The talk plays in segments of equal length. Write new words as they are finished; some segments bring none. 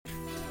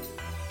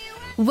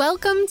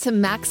Welcome to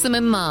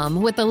Maximum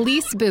Mom with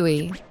Elise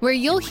Bowie, where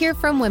you'll hear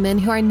from women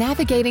who are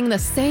navigating the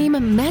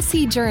same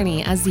messy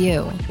journey as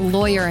you.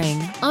 Lawyering,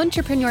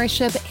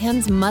 entrepreneurship,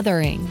 and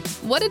mothering.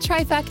 What a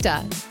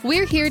trifecta.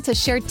 We're here to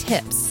share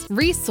tips,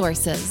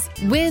 resources,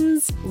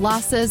 wins,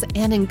 losses,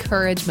 and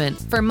encouragement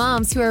for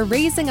moms who are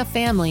raising a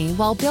family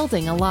while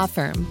building a law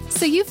firm,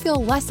 so you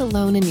feel less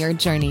alone in your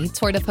journey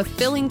toward a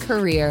fulfilling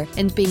career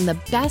and being the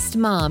best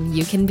mom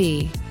you can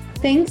be.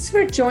 Thanks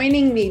for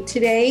joining me.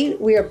 Today,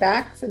 we are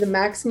back for the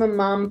Maximum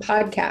Mom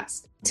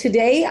podcast.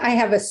 Today, I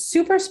have a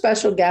super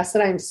special guest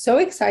that I'm so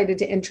excited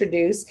to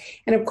introduce.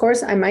 And of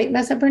course, I might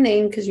mess up her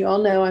name because you all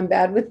know I'm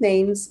bad with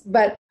names,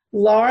 but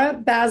Laura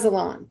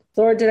Bazelon.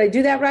 Laura, did I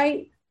do that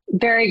right?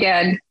 Very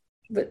good.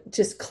 But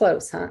just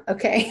close, huh?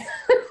 Okay.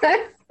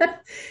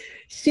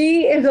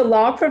 She is a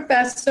law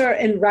professor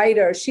and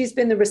writer. She's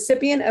been the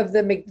recipient of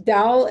the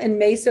McDowell and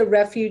Mesa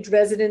Refuge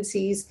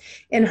residencies,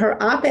 and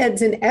her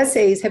op-eds and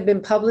essays have been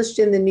published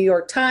in the New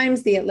York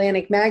Times, the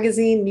Atlantic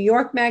Magazine, New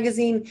York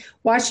Magazine,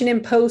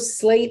 Washington Post,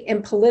 Slate,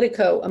 and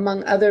Politico,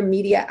 among other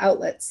media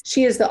outlets.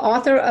 She is the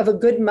author of A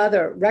Good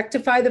Mother,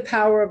 Rectify the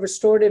Power of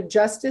Restorative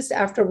Justice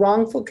After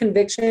Wrongful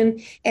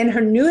Conviction, and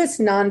her newest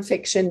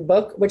nonfiction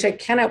book, which I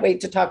cannot wait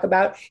to talk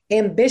about,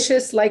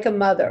 Ambitious Like a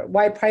Mother,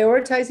 Why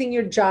Prioritizing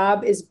Your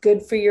Job is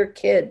Good for Your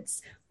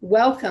Kids.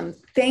 Welcome.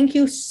 Thank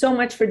you so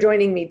much for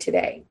joining me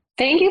today.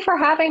 Thank you for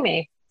having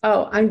me.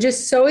 Oh, I'm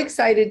just so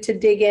excited to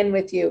dig in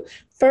with you.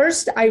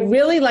 First, I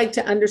really like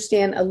to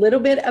understand a little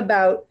bit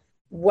about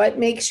what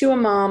makes you a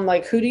mom.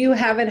 Like, who do you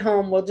have at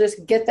home? We'll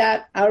just get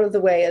that out of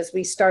the way as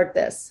we start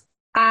this.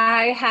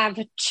 I have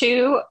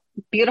two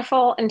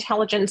beautiful,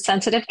 intelligent,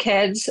 sensitive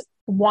kids.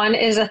 One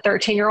is a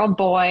 13-year-old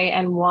boy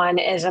and one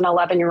is an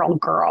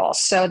 11-year-old girl.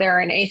 So they're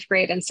in 8th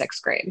grade and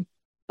 6th grade.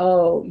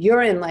 Oh,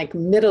 you're in like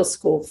middle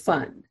school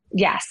fun.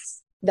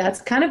 Yes. That's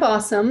kind of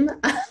awesome.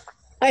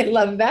 I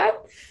love that.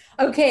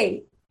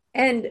 Okay.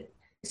 And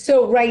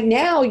so right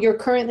now you're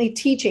currently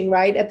teaching,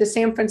 right, at the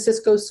San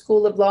Francisco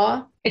School of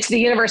Law? It's the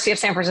University of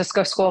San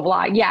Francisco School of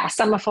Law. Yes,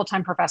 I'm a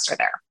full-time professor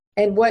there.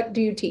 And what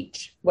do you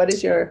teach? What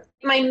is your...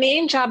 My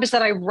main job is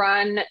that I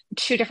run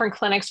two different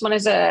clinics. One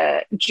is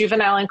a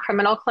juvenile and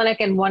criminal clinic,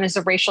 and one is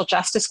a racial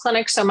justice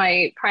clinic. So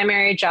my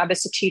primary job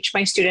is to teach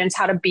my students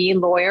how to be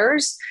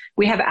lawyers.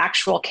 We have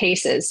actual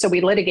cases. So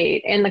we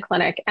litigate in the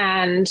clinic,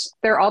 and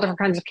there are all different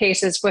kinds of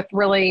cases with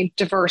really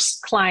diverse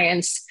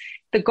clients.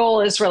 The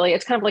goal is really,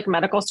 it's kind of like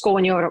medical school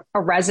when you have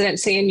a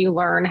residency and you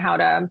learn how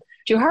to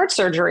do heart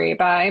surgery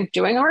by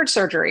doing heart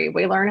surgery.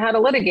 We learn how to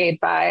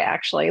litigate by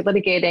actually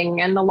litigating,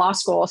 and the law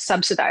school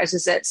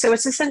subsidizes it. So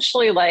it's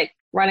essentially like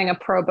running a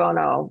pro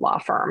bono law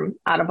firm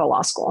out of a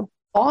law school.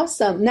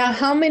 Awesome. Now,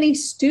 how many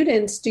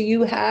students do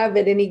you have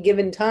at any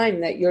given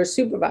time that you're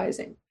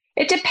supervising?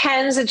 It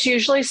depends. It's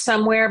usually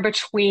somewhere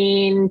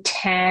between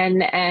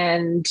 10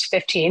 and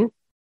 15.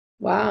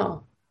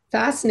 Wow.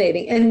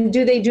 Fascinating. And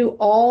do they do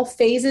all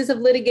phases of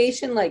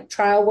litigation, like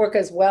trial work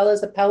as well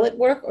as appellate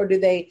work, or do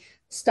they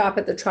stop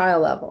at the trial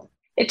level?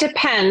 It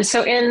depends.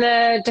 So in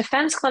the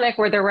defense clinic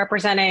where they're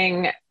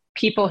representing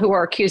people who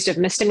are accused of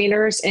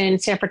misdemeanors in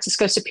San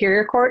Francisco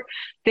Superior Court,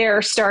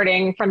 they're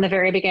starting from the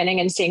very beginning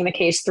and seeing the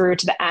case through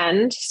to the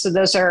end. So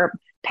those are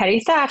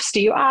petty thefts,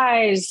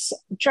 DUIs,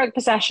 drug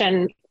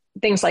possession,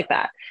 things like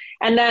that.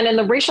 And then in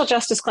the racial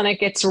justice clinic,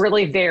 it's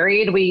really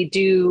varied. We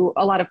do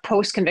a lot of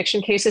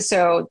post-conviction cases.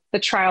 So the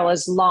trial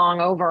is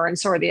long over and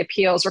so are the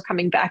appeals are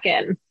coming back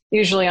in,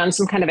 usually on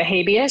some kind of a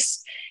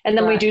habeas. And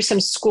then we do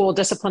some school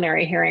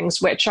disciplinary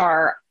hearings, which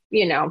are,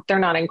 you know, they're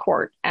not in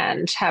court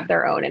and have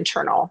their own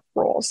internal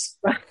rules.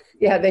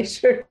 Yeah, they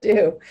sure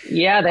do.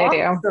 Yeah, they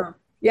do.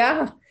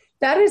 Yeah,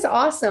 that is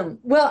awesome.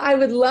 Well, I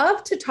would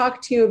love to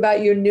talk to you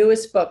about your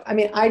newest book. I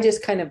mean, I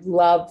just kind of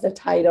love the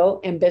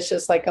title.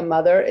 Ambitious Like a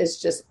Mother is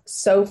just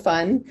so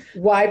fun.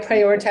 Why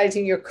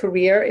prioritizing your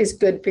career is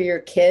good for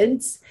your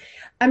kids.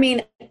 I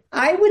mean,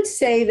 I would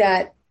say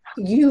that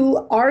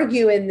you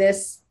argue in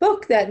this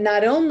book that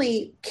not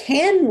only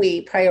can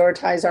we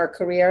prioritize our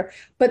career,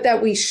 but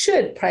that we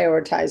should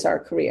prioritize our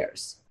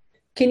careers.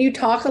 Can you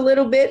talk a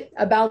little bit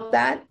about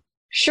that?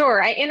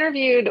 Sure.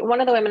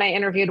 One of the women I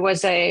interviewed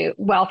was a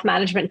wealth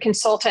management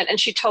consultant, and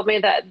she told me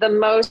that the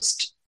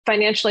most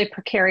financially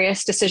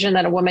precarious decision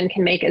that a woman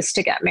can make is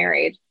to get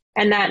married.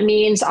 And that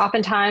means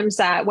oftentimes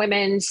that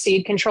women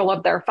cede control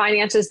of their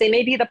finances. They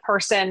may be the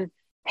person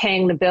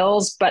paying the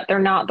bills, but they're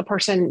not the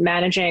person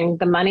managing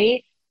the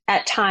money.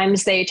 At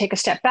times they take a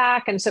step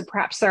back. And so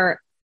perhaps they're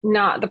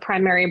not the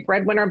primary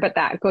breadwinner, but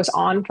that goes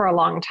on for a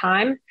long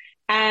time.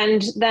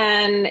 And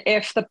then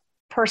if the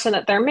person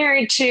that they're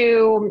married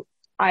to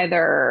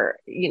either,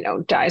 you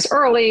know, dies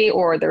early,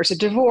 or there's a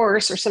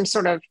divorce or some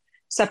sort of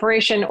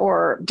separation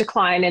or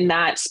decline in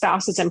that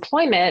spouse's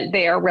employment,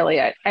 they are really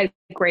at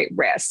great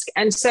risk.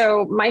 And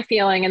so my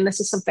feeling, and this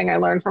is something I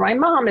learned from my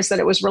mom, is that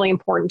it was really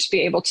important to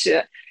be able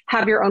to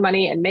have your own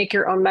money and make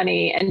your own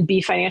money and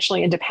be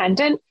financially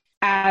independent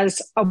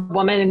as a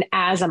woman and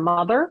as a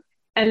mother.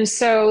 And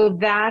so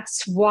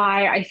that's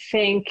why I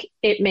think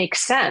it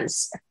makes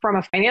sense from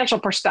a financial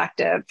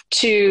perspective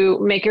to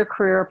make your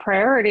career a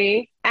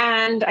priority. And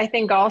And I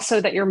think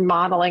also that you're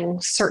modeling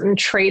certain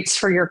traits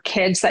for your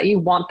kids that you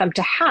want them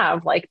to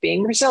have, like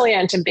being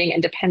resilient and being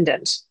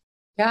independent.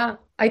 Yeah,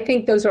 I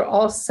think those are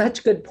all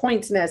such good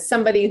points. And as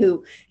somebody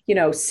who,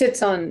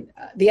 sits on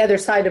the other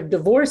side of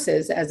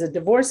divorces as a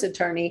divorce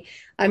attorney,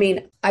 I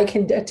mean, I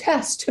can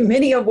attest to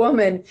many a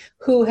woman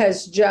who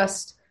has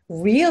just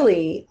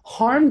really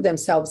harmed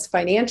themselves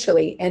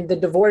financially. And the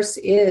divorce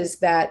is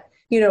that,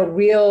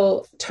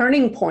 real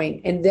turning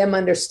point in them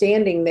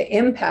understanding the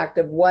impact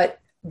of what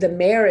the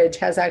marriage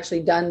has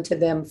actually done to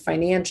them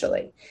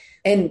financially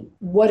and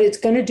what it's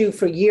going to do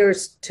for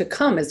years to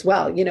come as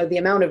well. The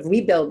amount of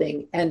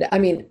rebuilding. And I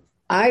mean,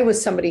 I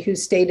was somebody who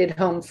stayed at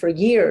home for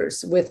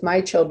years with my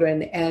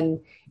children, and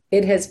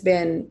it has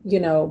been,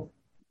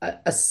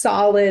 a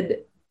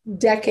solid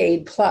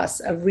decade plus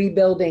of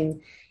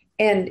rebuilding.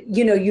 And,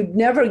 you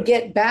never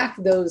get back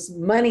those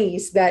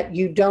monies that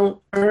you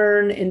don't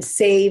earn and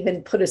save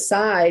and put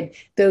aside,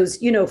 those,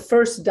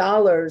 first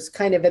dollars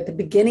kind of at the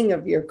beginning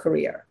of your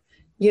career,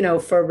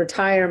 for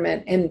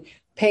retirement and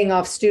paying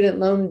off student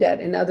loan debt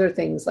and other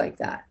things like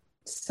that.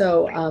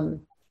 So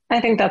I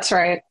think that's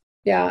right.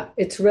 Yeah,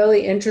 it's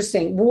really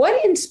interesting.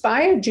 What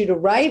inspired you to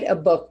write a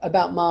book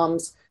about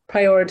moms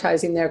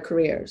prioritizing their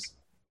careers?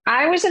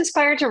 I was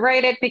inspired to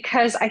write it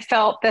because I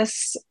felt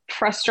this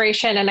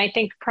frustration, and I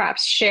think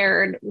perhaps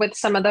shared with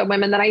some of the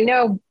women that I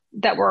know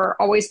that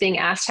were always being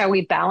asked how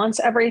we balance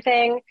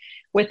everything,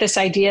 with this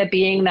idea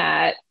being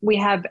that we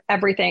have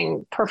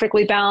everything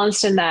perfectly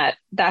balanced and that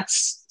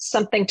that's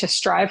something to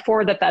strive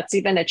for, that's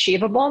even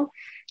achievable.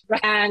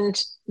 Right.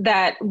 And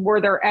that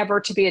were there ever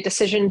to be a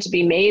decision to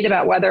be made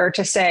about whether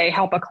to say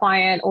help a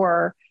client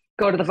or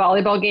go to the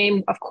volleyball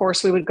game, of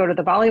course we would go to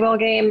the volleyball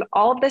game.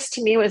 All of this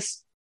to me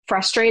was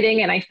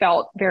frustrating, and I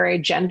felt very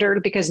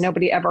gendered because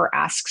nobody ever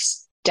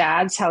asks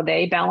dads how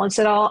they balance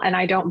it all. And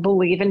I don't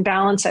believe in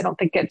balance. I don't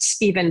think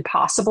it's even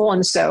possible.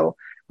 And so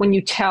when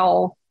you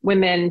tell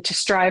women to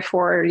strive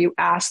for it, or you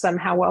ask them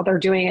how well they're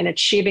doing and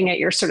achieving it,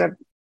 you're sort of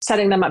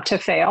setting them up to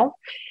fail.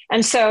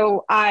 And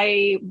so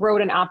I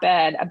wrote an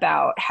op-ed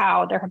about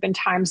how there have been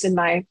times in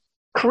my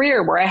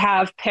career where I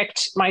have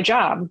picked my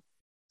job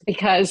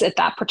because at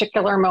that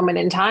particular moment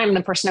in time,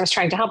 the person I was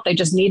trying to help, they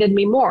just needed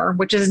me more,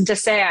 which isn't to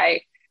say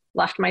I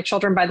left my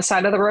children by the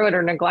side of the road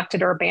or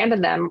neglected or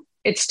abandoned them.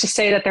 It's to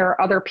say that there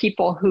are other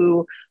people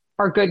who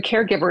are good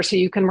caregivers who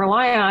you can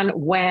rely on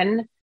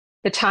when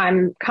the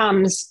time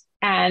comes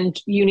and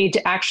you need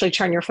to actually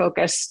turn your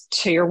focus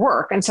to your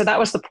work. And so that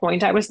was the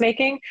point I was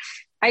making.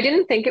 I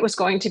didn't think it was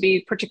going to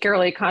be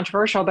particularly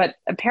controversial, but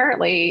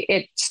apparently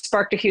it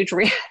sparked a huge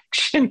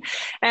reaction.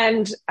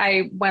 And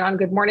I went on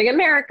Good Morning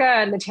America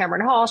and the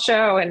Tamron Hall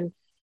show and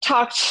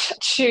talked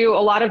to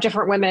a lot of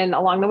different women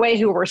along the way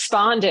who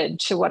responded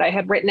to what I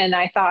had written. And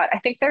I thought, I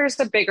think there's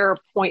a bigger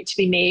point to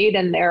be made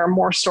and there are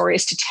more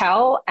stories to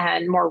tell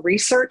and more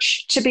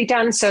research to be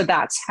done. So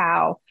that's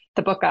how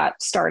the book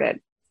got started.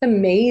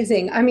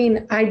 Amazing. I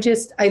mean, I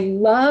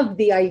love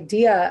the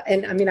idea.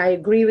 And I mean, I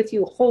agree with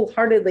you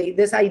wholeheartedly.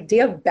 This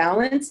idea of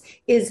balance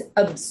is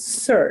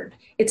absurd.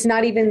 It's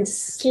not even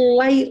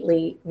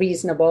slightly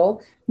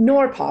reasonable,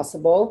 nor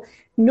possible,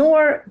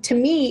 nor to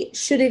me,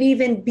 should it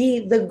even be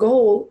the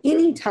goal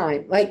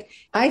anytime. Like,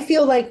 I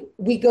feel like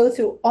we go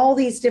through all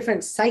these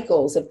different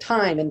cycles of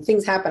time and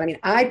things happen. I mean,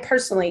 I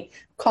personally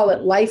call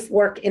it life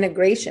work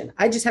integration.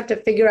 I just have to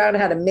figure out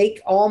how to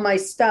make all my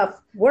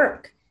stuff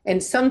work.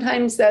 And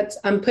sometimes that's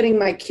I'm putting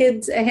my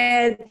kids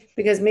ahead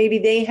because maybe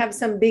they have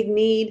some big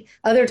need.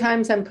 Other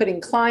times I'm putting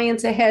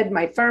clients ahead,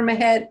 my firm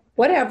ahead,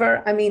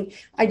 whatever. I mean,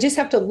 I just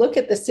have to look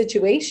at the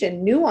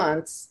situation in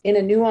a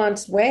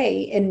nuanced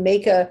way and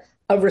make a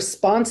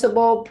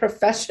responsible,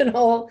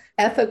 professional,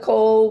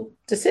 ethical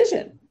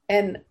decision.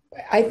 And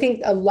I think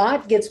a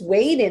lot gets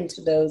weighed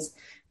into those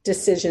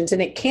decisions.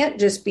 And it can't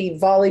just be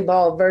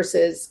volleyball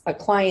versus a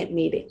client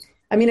meeting.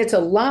 I mean, it's a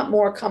lot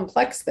more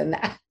complex than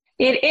that.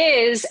 It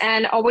is,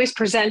 and always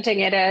presenting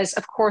it as,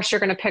 of course, you're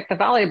going to pick the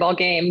volleyball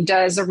game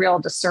does a real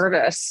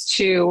disservice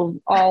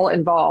to all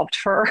involved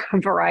for a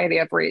variety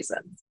of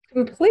reasons.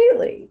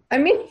 Completely. I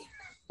mean,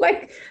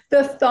 like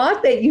the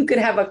thought that you could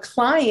have a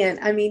client,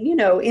 I mean,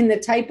 in the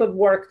type of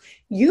work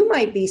you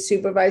might be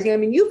supervising, I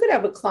mean, you could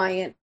have a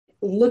client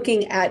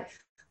looking at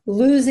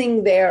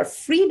losing their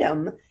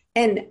freedom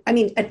and, I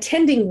mean,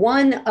 attending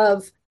one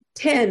of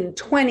 10,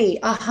 20,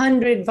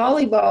 100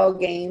 volleyball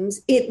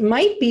games, it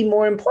might be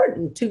more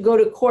important to go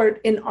to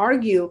court and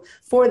argue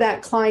for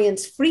that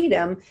client's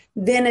freedom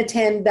than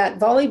attend that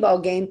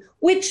volleyball game,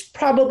 which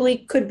probably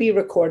could be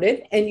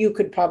recorded and you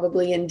could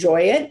probably enjoy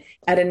it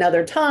at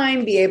another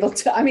time, be able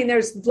to, I mean,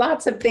 there's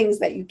lots of things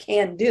that you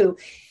can do.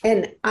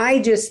 And I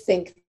just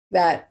think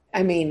that,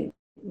 I mean,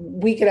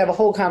 we could have a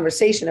whole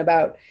conversation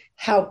about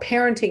how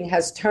parenting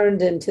has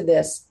turned into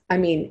this, I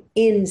mean,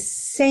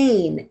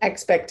 insane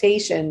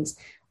expectations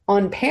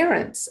on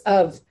parents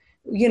of,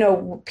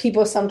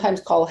 people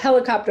sometimes call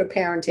helicopter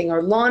parenting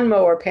or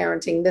lawnmower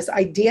parenting, this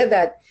idea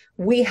that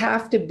we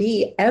have to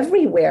be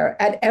everywhere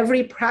at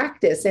every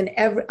practice and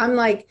I'm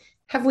like,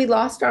 have we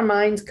lost our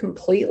minds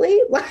completely?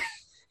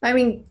 I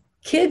mean,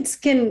 kids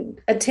can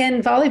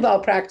attend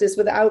volleyball practice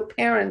without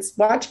parents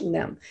watching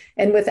them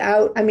and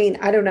without, I mean,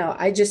 I don't know.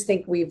 I just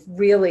think we've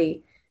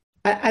really,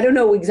 I don't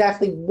know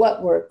exactly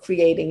what we're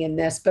creating in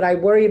this, but I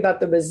worry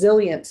about the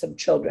resilience of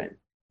children.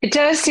 It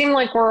does seem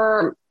like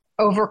we're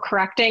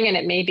overcorrecting, and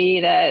it may be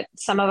that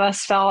some of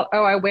us felt,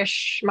 oh, I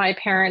wish my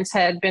parents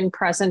had been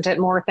present at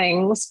more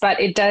things, but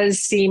it does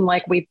seem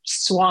like we've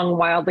swung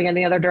wildly in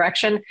the other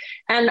direction.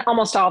 And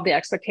almost all of the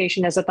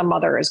expectation is that the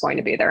mother is going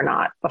to be there,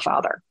 not the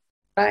father.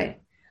 Right.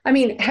 I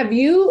mean,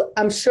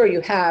 I'm sure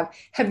you have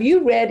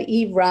you read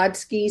Eve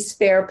Rodsky's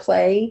Fair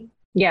Play?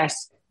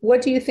 Yes.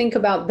 What do you think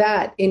about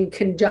that in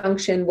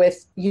conjunction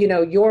with,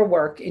 your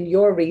work and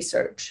your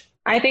research?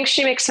 I think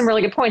she makes some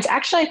really good points.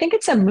 Actually, I think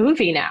it's a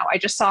movie now. I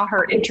just saw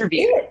her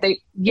interview.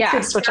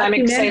 Yes, which I'm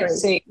excited to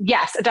see.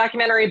 Yes, a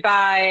documentary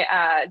by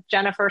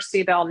Jennifer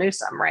C. Bell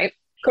Newsom, right?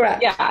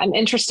 Correct. Yeah, I'm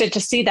interested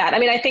to see that. I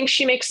mean, I think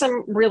she makes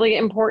some really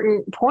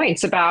important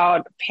points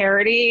about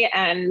parity,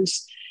 and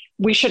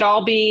we should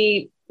all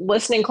be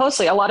listening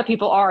closely. A lot of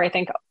people are. I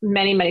think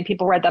many, many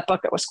people read that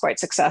book. It was quite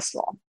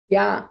successful.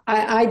 Yeah,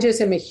 I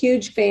just am a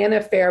huge fan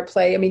of Fair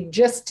Play. I mean,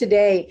 just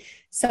today,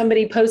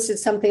 somebody posted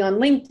something on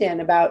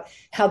LinkedIn about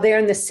how they're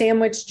in the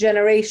sandwich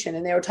generation,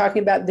 and they were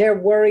talking about their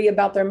worry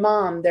about their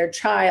mom, their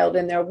child,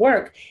 and their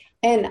work.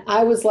 And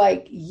I was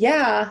like,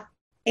 yeah,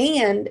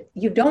 and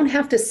you don't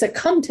have to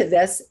succumb to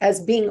this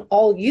as being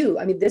all you.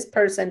 I mean, this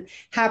person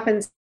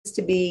happens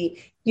to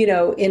be, in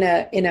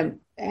a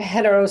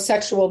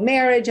heterosexual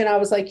marriage. And I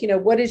was like,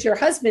 what is your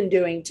husband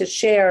doing to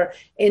share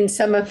in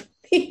some of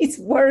these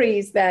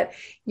worries that,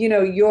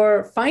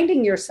 you're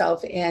finding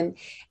yourself in?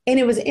 And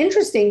it was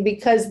interesting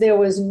because there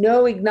was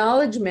no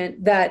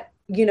acknowledgement that,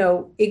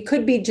 it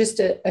could be just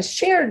a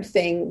shared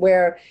thing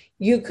where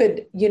you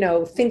could,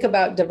 think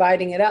about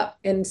dividing it up.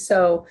 And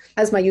so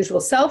as my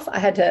usual self, I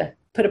had to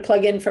put a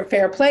plug in for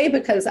Fair Play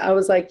because I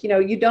was like,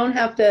 you don't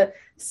have to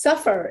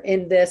suffer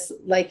in this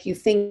like you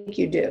think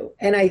you do.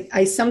 And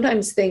I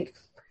sometimes think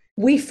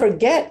we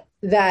forget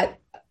that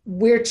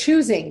we're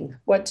choosing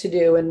what to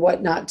do and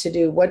what not to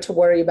do, what to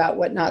worry about,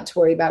 what not to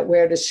worry about,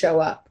 where to show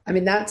up. I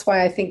mean, that's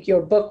why I think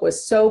your book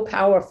was so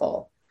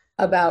powerful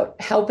about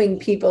helping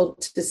people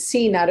to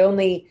see not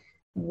only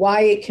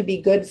why it can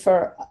be good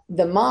for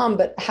the mom,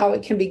 but how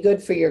it can be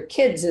good for your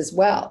kids as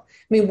well.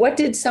 I mean, what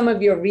did some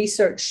of your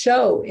research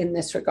show in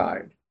this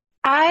regard?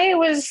 I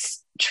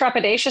was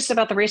trepidatious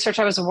about the research.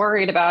 I was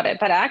worried about it,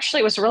 but actually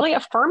it was really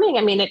affirming.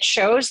 I mean, it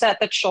shows that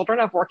the children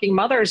of working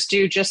mothers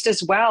do just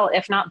as well,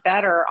 if not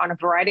better, on a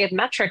variety of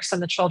metrics than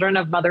the children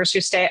of mothers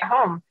who stay at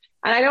home.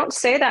 And I don't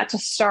say that to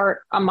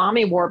start a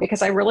mommy war,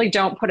 because I really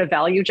don't put a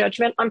value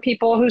judgment on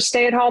people who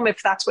stay at home.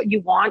 If that's what you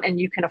want and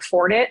you can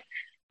afford it,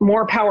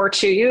 more power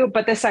to you.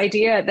 But this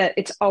idea that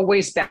it's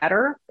always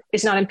better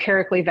is not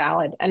empirically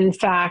valid. And in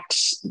fact,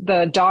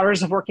 the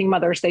daughters of working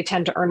mothers, they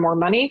tend to earn more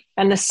money.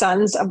 And the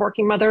sons of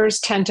working mothers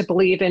tend to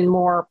believe in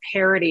more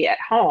parity at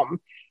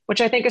home,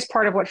 which I think is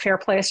part of what Fair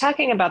Play is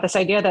talking about. This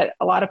idea that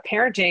a lot of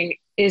parenting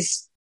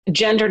is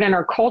gendered in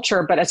our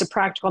culture, but as a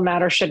practical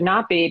matter should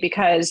not be,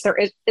 because there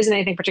isn't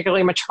anything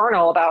particularly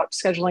maternal about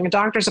scheduling a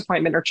doctor's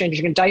appointment or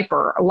changing a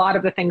diaper. A lot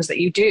of the things that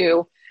you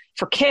do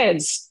for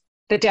kids,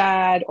 the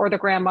dad or the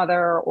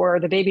grandmother or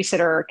the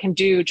babysitter can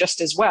do just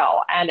as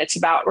well. And it's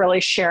about really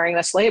sharing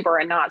this labor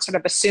and not sort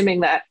of assuming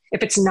that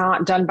if it's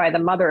not done by the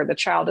mother, the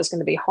child is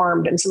going to be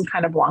harmed in some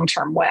kind of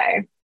long-term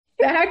way.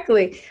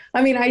 Exactly.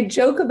 I mean, I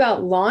joke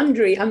about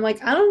laundry. I'm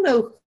like, I don't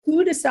know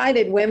who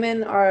decided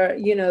women are,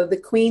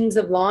 the queens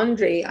of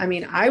laundry. I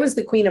mean, I was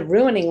the queen of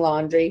ruining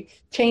laundry,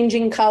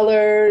 changing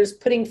colors,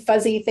 putting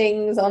fuzzy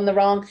things on the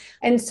wrong.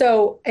 And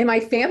my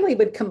family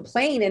would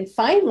complain. And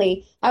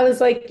finally, I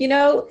was like,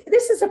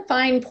 this is a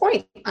fine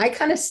point. I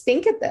kind of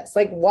stink at this.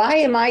 Like, why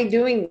am I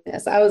doing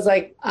this? I was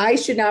like, I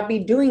should not be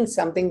doing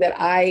something that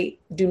I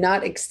do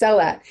not excel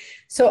at.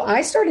 So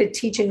I started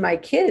teaching my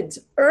kids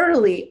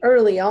early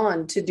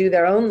on to do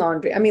their own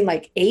laundry. I mean,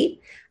 like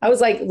 8. I was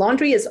like,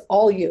 laundry is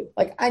all you.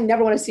 Like, I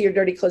never want to see your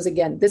dirty clothes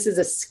again. This is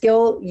a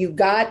skill you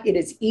got. It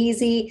is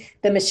easy.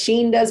 The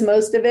machine does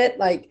most of it.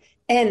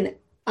 And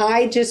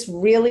I just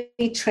really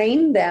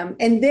trained them.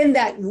 And then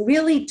that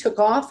really took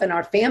off in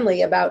our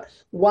family about,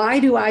 why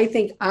do I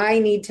think I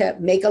need to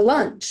make a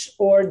lunch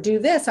or do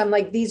this? I'm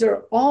like, these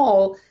are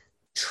all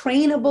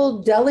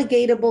trainable,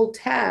 delegatable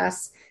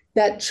tasks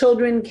that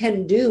children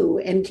can do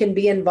and can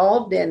be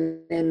involved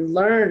in and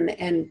learn.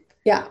 And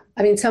yeah,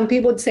 I mean, some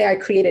people would say I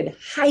created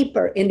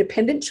hyper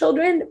independent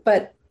children,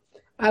 but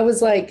I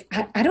was like,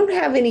 I don't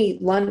have any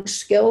lunch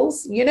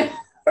skills,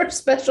 or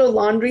special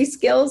laundry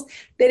skills.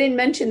 They didn't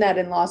mention that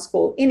in law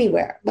school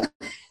anywhere,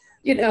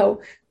 No,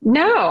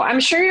 I'm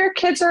sure your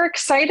kids are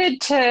excited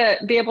to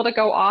be able to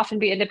go off and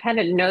be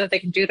independent and know that they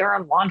can do their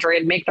own laundry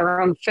and make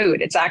their own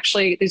food. It's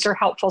actually, these are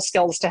helpful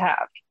skills to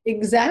have.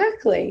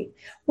 Exactly.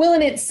 Well,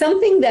 and it's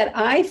something that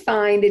I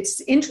find it's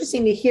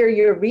interesting to hear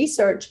your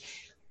research.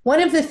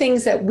 One of the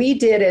things that we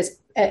did as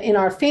in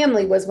our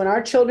family was when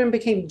our children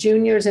became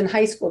juniors in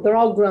high school. They're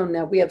all grown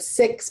now. We have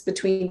 6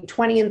 between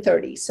 20 and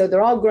 30. So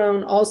they're all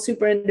grown, all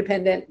super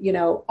independent,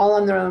 all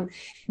on their own.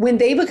 When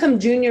they become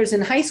juniors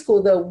in high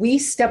school, though, we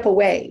step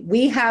away.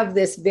 We have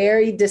this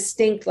very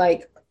distinct,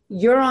 like,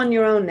 you're on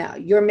your own now.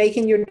 You're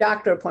making your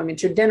doctor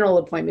appointments, your dental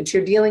appointments.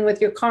 You're dealing with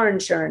your car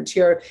insurance.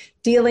 You're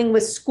dealing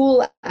with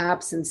school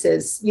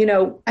absences,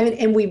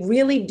 and we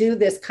really do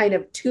this kind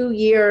of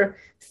 2-year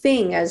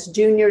thing as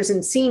juniors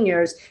and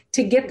seniors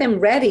to get them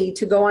ready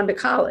to go on to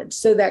college,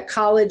 so that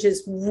college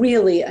is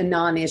really a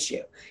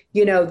non-issue.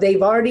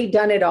 They've already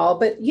done it all,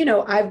 but,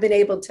 I've been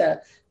able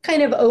to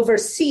kind of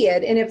oversee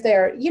it. And if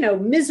they're,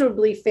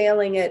 miserably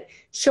failing at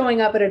showing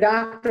up at a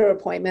doctor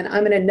appointment,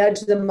 I'm going to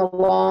nudge them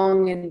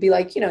along and be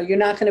like, you're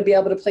not going to be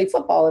able to play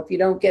football if you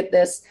don't get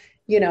this,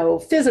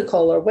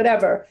 physical or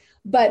whatever.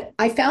 But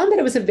I found that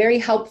it was a very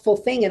helpful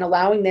thing in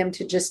allowing them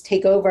to just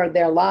take over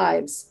their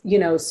lives,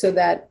 so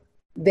that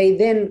they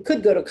then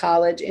could go to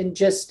college and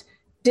just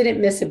didn't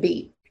miss a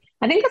beat.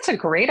 I think that's a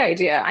great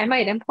idea. I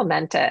might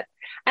implement it.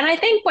 And I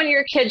think when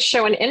your kids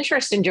show an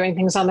interest in doing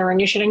things on their own,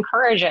 you should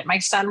encourage it. My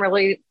son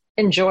really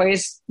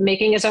enjoys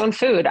making his own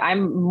food.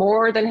 I'm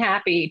more than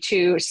happy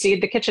to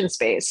seed the kitchen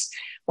space.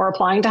 We're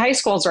applying to high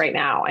schools right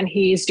now, and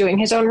he's doing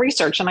his own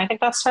research. And I think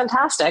that's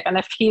fantastic. And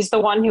if he's the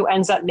one who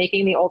ends up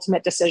making the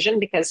ultimate decision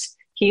because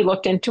he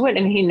looked into it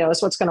and he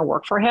knows what's going to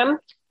work for him,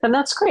 then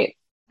that's great.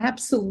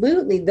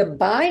 Absolutely. The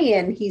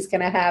buy-in he's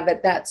going to have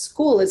at that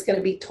school is going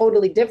to be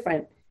totally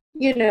different,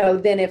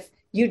 than if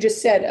you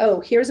just said,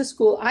 oh, here's a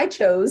school I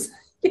chose.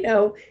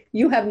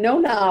 You have no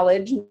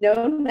knowledge,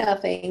 no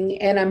nothing,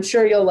 and I'm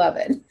sure you'll love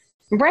it.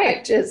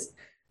 Right.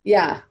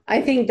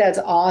 I think that's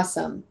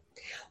awesome.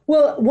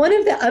 Well, one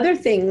of the other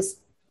things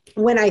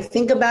when I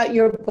think about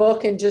your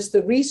book and just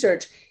the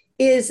research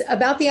is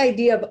about the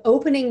idea of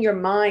opening your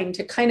mind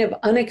to kind of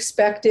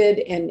unexpected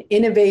and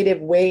innovative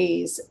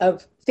ways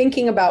of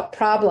thinking about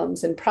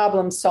problems and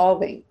problem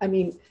solving. I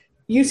mean,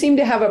 you seem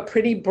to have a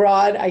pretty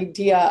broad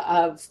idea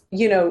of,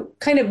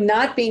 kind of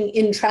not being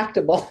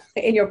intractable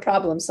in your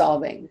problem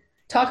solving.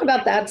 Talk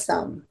about that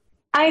some.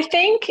 I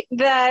think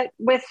that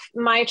with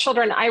my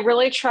children, I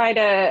really try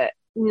to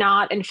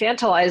not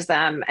infantilize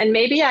them. And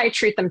maybe I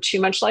treat them too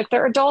much like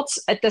they're adults.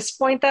 At this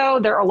point, though,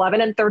 they're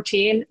 11 and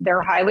 13.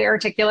 They're highly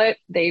articulate.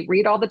 They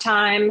read all the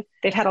time.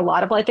 They've had a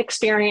lot of life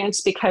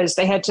experience because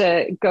they had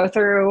to go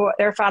through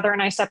their father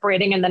and I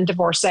separating and then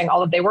divorcing,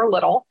 although they were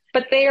little.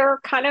 But they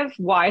are kind of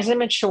wise and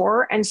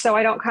mature. And so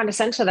I don't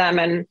condescend to them.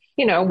 And,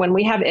 when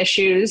we have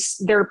issues,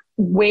 they're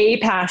way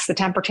past the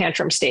temper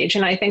tantrum stage.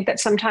 And I think that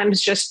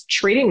sometimes just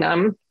treating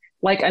them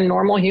like a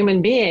normal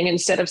human being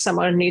instead of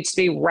someone who needs to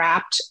be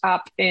wrapped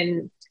up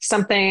in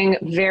something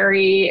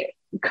very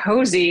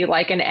cozy,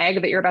 like an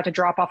egg that you're about to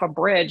drop off a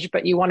bridge,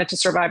 but you want it to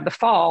survive the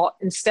fall.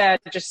 Instead,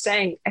 just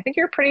saying, I think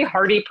you're a pretty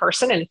hardy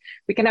person and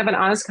we can have an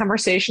honest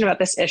conversation about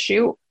this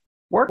issue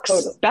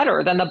works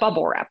better than the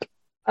bubble wrap.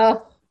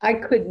 Oh, I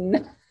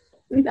could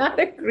not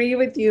agree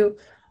with you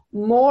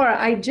more.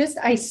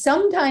 I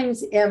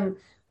sometimes am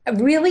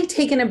really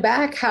taken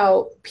aback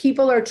how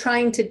people are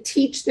trying to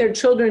teach their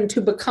children to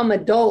become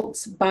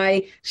adults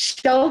by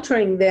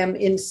sheltering them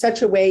in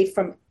such a way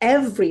from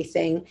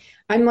everything.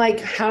 I'm like,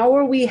 how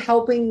are we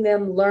helping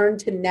them learn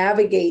to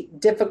navigate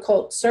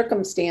difficult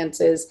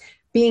circumstances,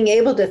 being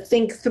able to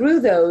think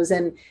through those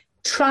and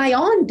try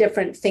on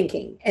different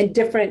thinking and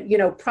different,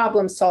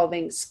 problem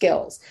solving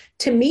skills?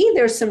 To me,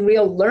 there's some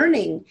real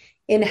learning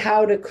in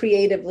how to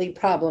creatively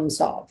problem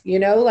solve,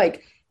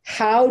 like,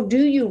 how do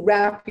you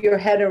wrap your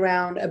head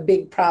around a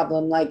big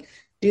problem? Like,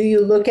 do you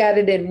look at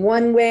it in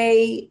one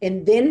way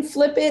and then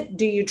flip it?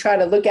 Do you try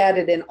to look at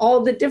it in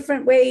all the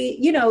different ways?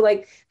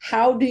 Like,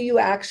 how do you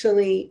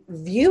actually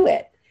view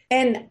it?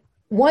 And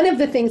one of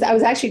the things, I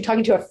was actually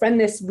talking to a friend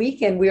this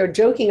weekend, we were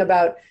joking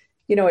about,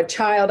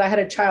 I had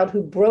a child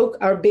who broke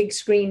our big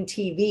screen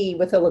TV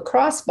with a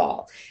lacrosse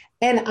ball.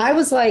 And I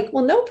was like,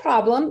 well, no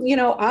problem.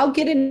 I'll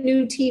get a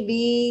new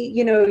TV.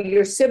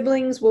 Your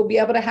siblings will be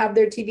able to have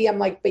their TV. I'm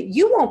like, but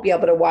you won't be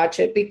able to watch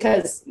it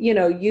because,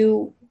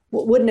 you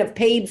wouldn't have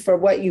paid for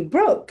what you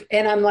broke.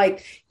 And I'm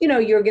like,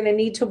 you're going to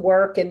need to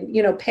work and,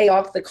 pay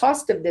off the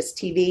cost of this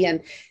TV.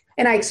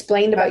 And I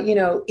explained about,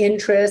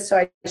 interest. So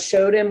I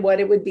showed him what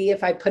it would be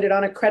if I put it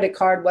on a credit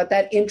card, what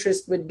that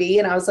interest would be.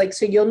 And I was like,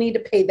 so you'll need to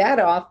pay that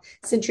off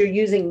since you're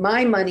using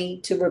my money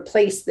to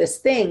replace this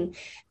thing.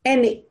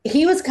 And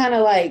he was kind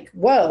of like,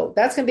 whoa,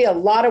 that's going to be a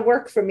lot of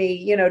work for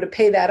me, to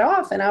pay that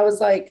off. And I was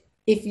like,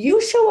 if you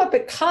show up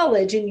at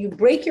college and you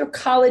break your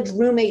college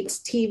roommate's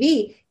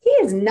TV, he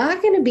is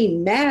not going to be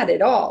mad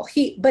at all.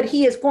 But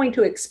he is going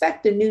to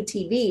expect a new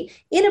TV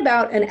in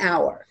about an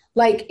hour.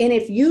 And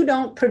if you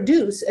don't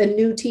produce a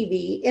new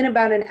TV in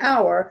about an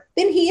hour,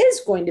 then he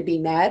is going to be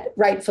mad,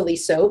 rightfully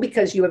so,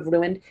 because you have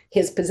ruined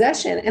his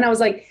possession. And I was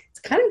like,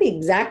 it's kind of the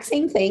exact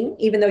same thing,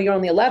 even though you're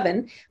only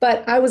 11.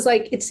 But I was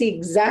like, it's the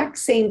exact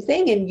same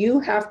thing. And you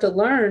have to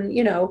learn,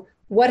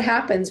 what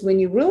happens when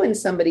you ruin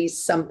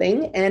somebody's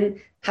something and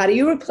how do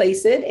you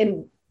replace it?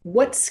 And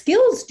what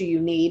skills do you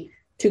need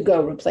to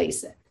go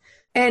replace it?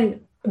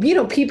 And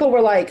People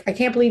were like, I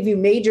can't believe you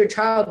made your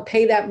child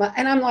pay that much.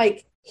 And I'm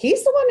like,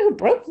 he's the one who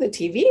broke the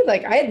TV.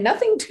 Like, I had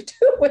nothing to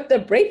do with the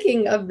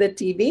breaking of the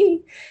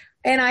TV.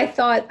 And I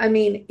thought,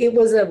 it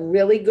was a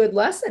really good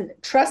lesson.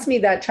 Trust me,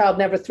 that child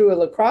never threw a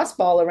lacrosse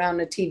ball around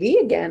the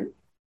TV again.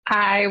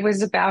 I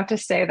was about to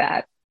say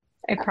that.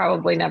 It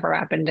probably never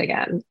happened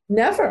again.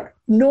 Never.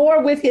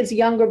 Nor with his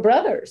younger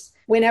brothers.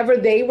 Whenever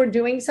they were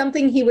doing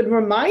something, he would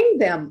remind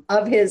them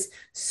of his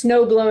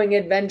snow-blowing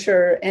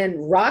adventure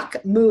and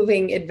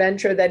rock-moving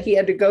adventure that he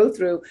had to go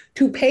through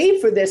to pay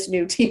for this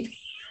new TV.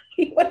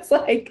 He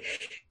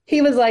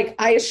was like,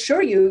 I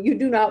assure you, you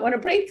do not want to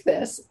break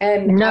this.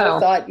 And no. I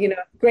thought,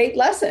 great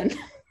lesson.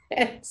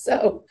 And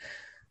so,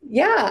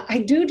 yeah, I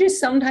do just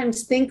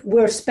sometimes think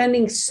we're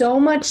spending so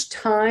much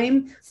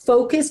time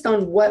focused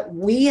on what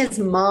we as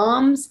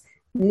moms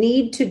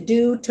need to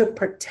do to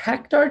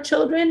protect our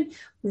children,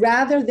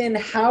 rather than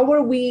how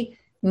are we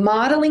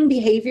modeling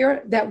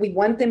behavior that we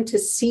want them to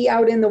see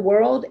out in the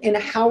world, and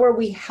how are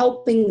we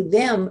helping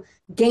them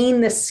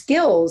gain the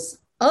skills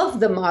of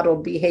the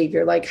modeled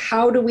behavior? Like,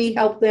 how do we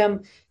help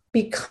them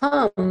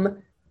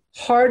become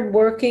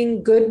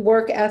hardworking, good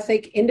work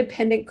ethic,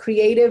 independent,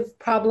 creative,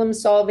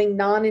 problem-solving,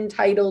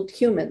 non-entitled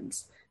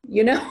humans,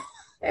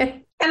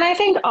 And I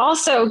think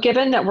also,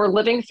 given that we're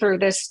living through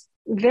this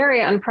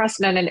very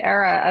unprecedented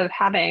era of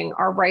having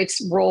our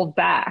rights rolled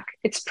back,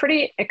 it's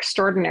pretty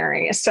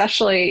extraordinary,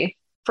 especially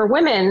for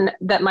women,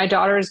 that my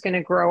daughter is going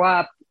to grow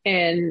up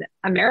in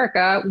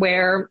America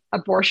where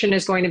abortion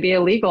is going to be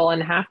illegal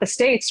in half the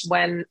states.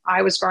 When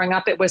I was growing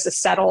up, it was a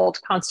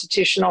settled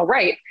constitutional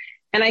right.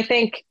 And I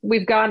think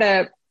we've got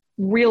to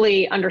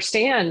really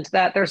understand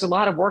that there's a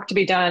lot of work to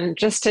be done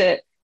just to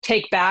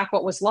take back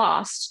what was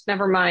lost,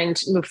 never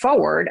mind move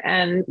forward.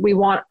 And we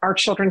want our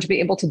children to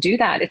be able to do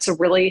that. It's a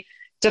really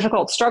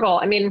difficult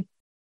struggle. A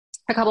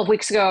couple of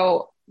weeks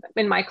ago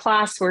in my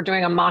class, we're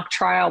doing a mock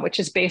trial, which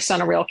is based on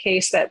a real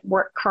case that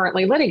we're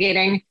currently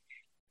litigating.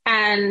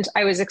 And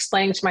I was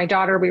explaining to my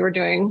daughter, we were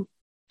doing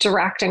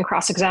direct and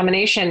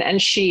cross-examination,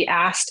 and she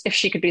asked if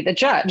she could be the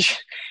judge.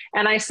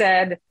 And I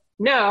said,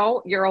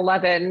 no, you're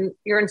 11,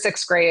 you're in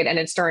 6th grade, and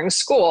it's during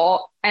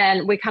school.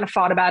 And we kind of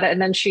fought about it. And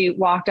then she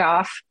walked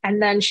off.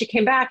 And then she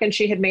came back and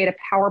she had made a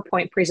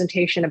PowerPoint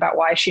presentation about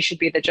why she should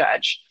be the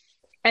judge.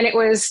 And it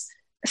was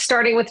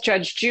starting with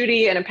Judge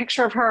Judy and a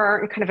picture of her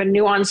and kind of a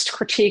nuanced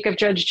critique of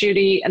Judge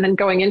Judy. And then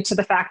going into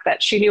the fact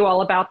that she knew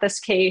all about this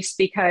case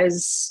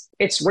because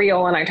it's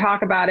real and I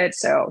talk about it.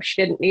 So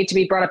she didn't need to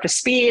be brought up to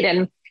speed.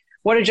 And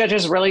what do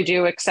judges really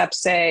do except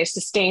say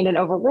sustained and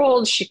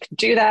overruled? She could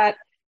do that.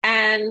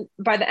 And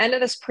by the end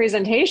of this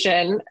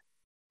presentation,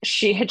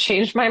 she had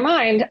changed my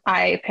mind.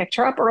 I picked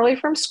her up early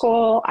from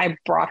school. I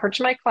brought her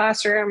to my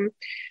classroom.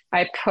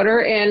 I put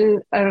her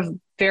in a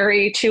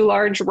very too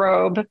large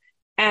robe,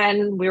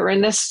 and we were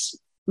in this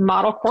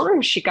model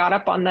courtroom. She got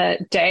up on the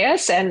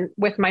dais and,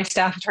 with my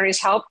staff attorney's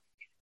help,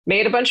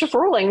 made a bunch of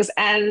rulings.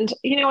 And,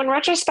 in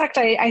retrospect,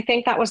 I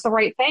think that was the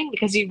right thing,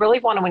 because you really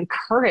want to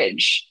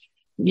encourage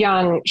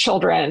young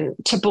children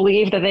to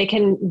believe that they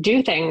can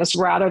do things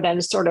rather than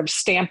sort of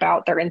stamp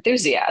out their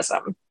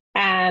enthusiasm.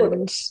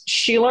 And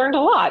she learned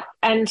a lot.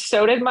 And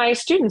so did my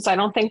students. I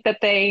don't think that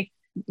they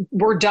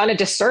were done a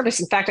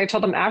disservice. In fact, I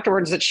told them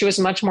afterwards that she was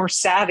much more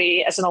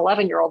savvy as an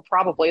 11-year-old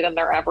probably than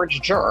their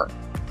average juror.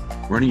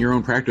 Running your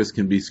own practice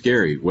can be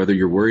scary, whether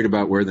you're worried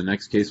about where the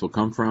next case will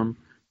come from,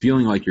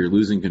 feeling like you're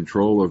losing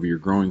control over your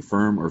growing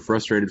firm, or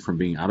frustrated from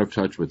being out of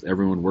touch with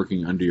everyone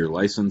working under your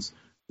license.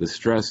 The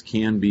stress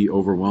can be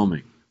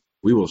overwhelming.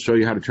 We will show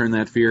you how to turn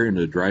that fear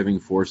into a driving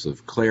force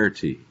of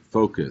clarity,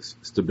 focus,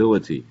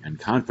 stability, and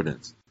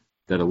confidence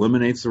that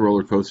eliminates the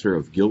roller coaster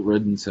of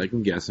guilt-ridden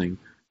second-guessing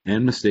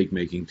and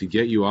mistake-making to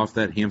get you off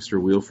that hamster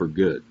wheel for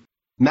good.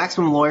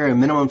 Maximum Lawyer in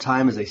Minimum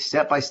Time is a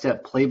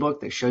step-by-step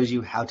playbook that shows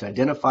you how to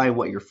identify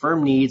what your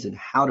firm needs and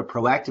how to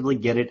proactively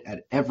get it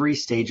at every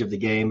stage of the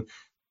game,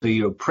 so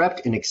you're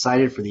prepped and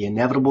excited for the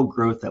inevitable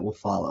growth that will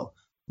follow.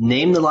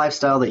 Name the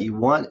lifestyle that you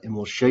want, and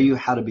we'll show you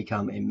how to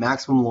become a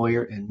maximum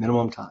lawyer in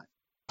minimum time.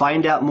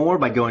 Find out more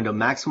by going to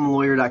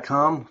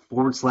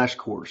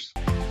MaximumLawyer.com/course.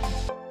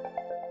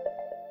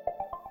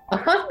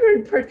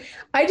 100%.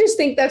 I just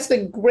think that's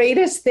the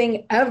greatest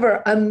thing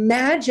ever.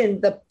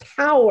 Imagine the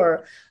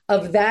power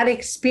of that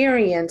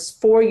experience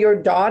for your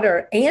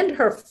daughter and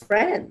her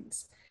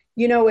friends.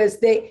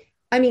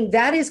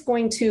 That is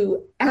going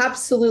to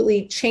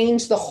absolutely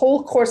change the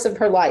whole course of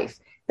her life,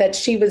 that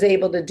she was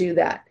able to do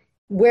that.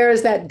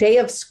 Whereas that day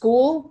of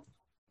school,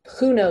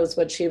 who knows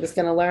what she was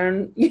going to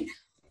learn.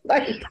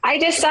 I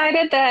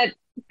decided that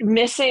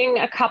missing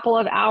a couple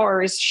of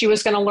hours, she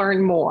was going to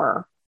learn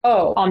more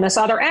on this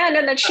other end,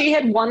 and that she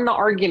had won the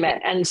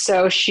argument. And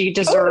so she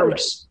deserved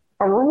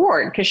a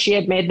reward because she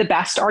had made the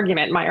best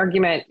argument. My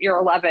argument, you're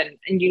 11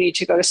 and you need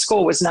to go to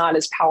school, was not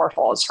as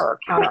powerful as her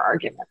counter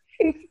argument.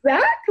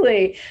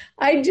 Exactly.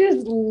 I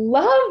just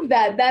love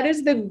that. That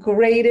is the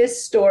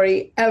greatest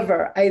story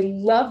ever. I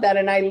love that.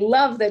 And I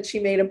love that she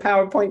made a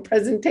PowerPoint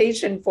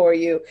presentation for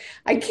you.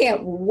 I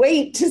can't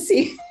wait to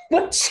see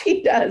what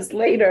she does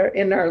later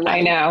in her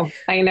life.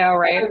 I know,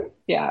 right?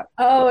 Yeah.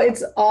 Oh,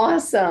 it's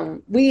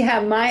awesome. We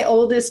have my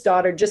oldest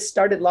daughter just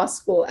started law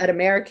school at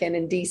American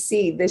in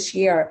DC this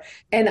year.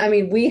 And I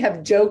mean, we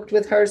have joked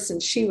with her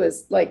since she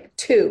was like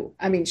 2.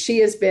 I mean, she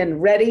has been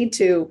ready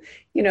to,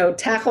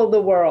 tackle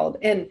the world.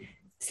 And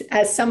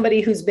as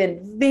somebody who's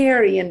been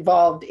very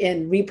involved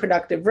in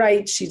reproductive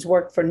rights, she's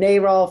worked for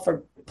NARAL,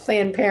 for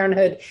Planned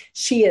Parenthood.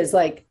 She is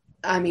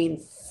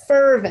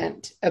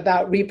fervent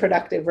about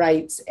reproductive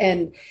rights.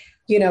 And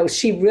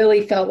she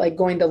really felt like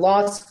going to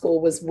law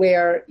school was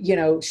where,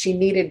 she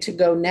needed to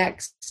go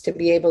next to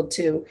be able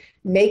to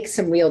make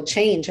some real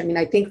change. I mean,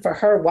 I think for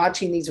her,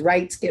 watching these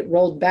rights get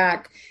rolled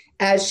back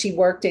as she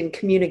worked in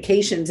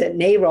communications at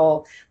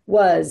NARAL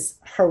was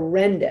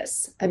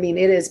horrendous. I mean,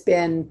 it has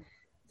been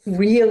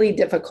really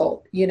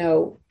difficult,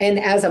 and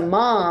as a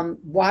mom,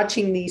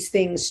 watching these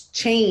things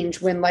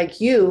change when, like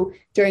you,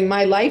 during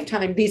my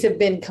lifetime, these have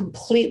been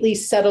completely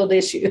settled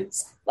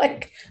issues.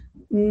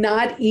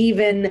 Not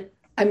even,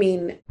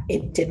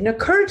 it didn't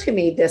occur to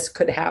me this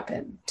could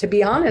happen, to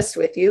be honest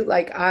with you.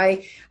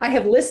 I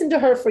have listened to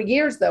her for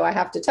years, though. I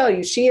have to tell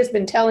you, she has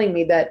been telling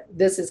me that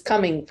this is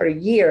coming for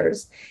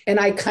years. And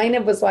I kind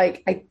of was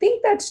like, I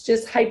think that's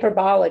just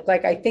hyperbolic.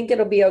 I think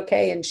it'll be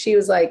okay. And she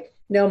was like,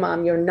 no,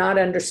 Mom, you're not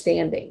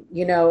understanding,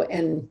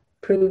 and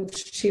proved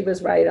she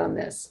was right on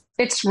this.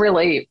 It's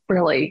really,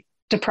 really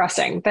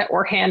depressing that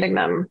we're handing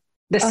them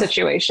this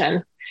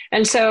situation.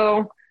 And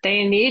so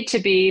they need to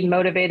be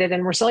motivated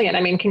and resilient. I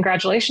mean,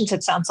 congratulations.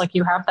 It sounds like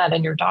you have that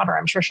in your daughter.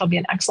 I'm sure she'll be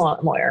an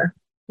excellent lawyer.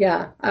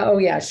 Yeah. Oh,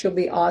 yeah. She'll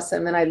be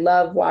awesome. And I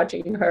love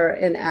watching her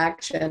in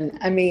action.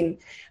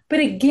 But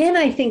again,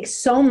 I think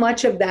so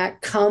much of that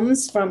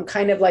comes from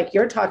kind of like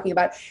you're talking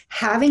about,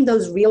 having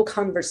those real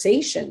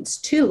conversations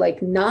too,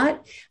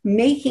 not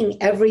making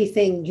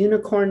everything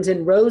unicorns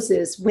and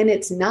roses when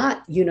it's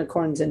not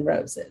unicorns and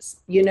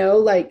roses,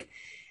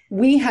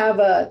 we have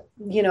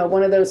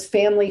one of those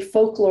family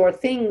folklore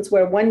things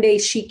where one day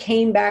she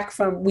came back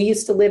we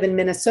used to live in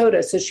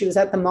Minnesota. So she was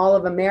at the Mall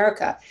of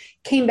America,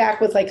 came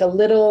back with a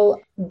little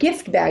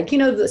gift bag.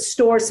 The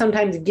stores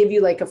sometimes give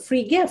you a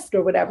free gift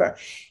or whatever.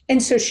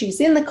 And so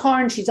she's in the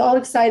car and she's all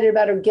excited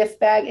about her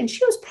gift bag. And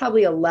she was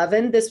probably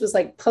 11. This was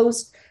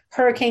post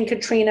Hurricane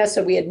Katrina.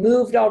 So we had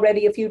moved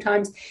already a few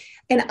times.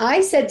 And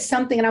I said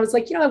something and I was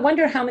like, I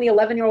wonder how many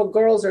 11-year-old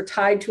girls are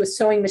tied to a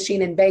sewing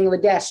machine in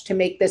Bangladesh to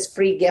make this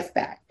free gift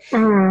bag.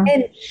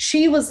 And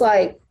she was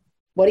like,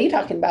 what are you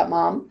talking about,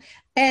 Mom?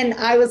 And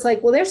I was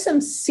like, well, there's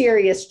some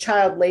serious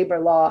child labor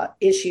law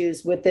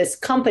issues with this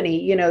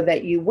company,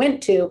 that you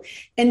went to.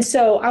 And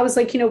so I was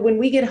like, when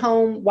we get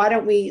home, why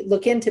don't we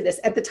look into this?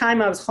 At the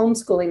time I was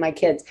homeschooling my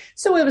kids.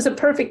 So it was a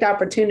perfect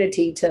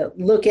opportunity to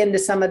look into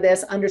some of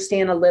this,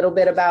 understand a little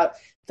bit about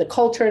the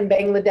culture in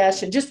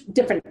Bangladesh and just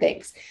different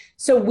things.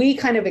 So we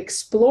kind of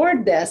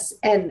explored this,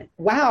 and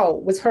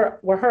wow,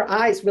 were her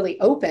eyes really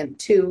open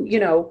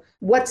to,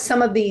 what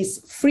some of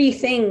these free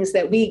things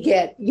that we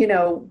get,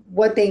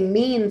 what they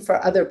mean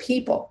for other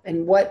people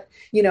and what,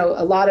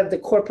 a lot of the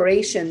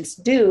corporations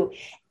do.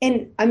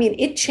 And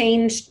it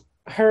changed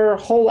her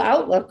whole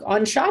outlook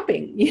on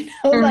shopping,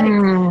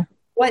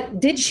 what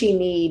did she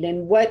need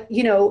and what,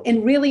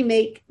 and really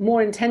make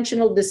more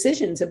intentional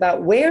decisions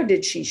about where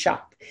did she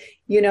shop?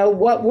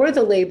 What were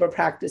the labor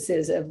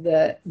practices of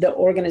the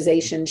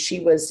organization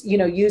she was,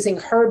 using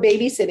her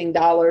babysitting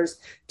dollars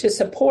to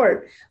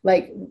support?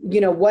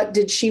 What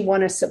did she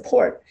want to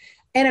support?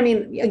 And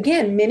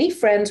again, many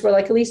friends were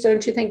like, Elise,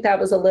 don't you think that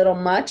was a little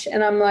much?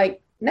 And I'm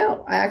like,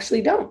 no, I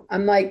actually don't.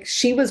 I'm like,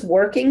 she was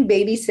working,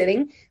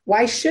 babysitting.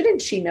 Why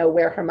shouldn't she know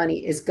where her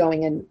money is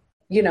going and,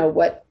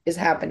 what is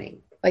happening?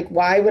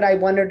 Why would I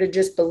want her to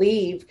just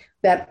believe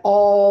that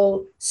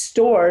all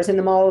stores in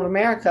the Mall of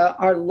America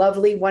are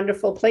lovely,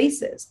 wonderful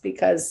places?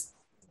 Because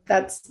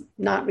that's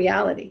not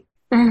reality.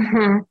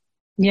 Mm-hmm.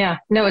 Yeah,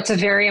 no, it's a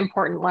very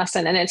important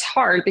lesson. And it's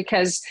hard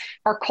because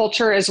our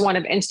culture is one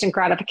of instant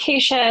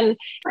gratification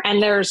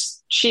and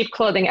there's cheap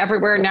clothing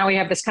everywhere. Now we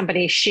have this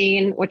company,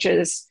 Shein, which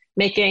is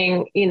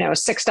making,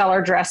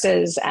 $6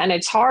 dresses. And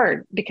it's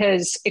hard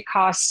because it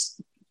costs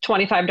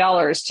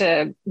 $25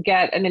 to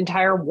get an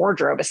entire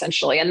wardrobe,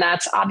 essentially. And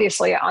that's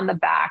obviously on the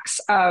backs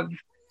of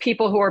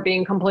people who are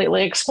being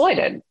completely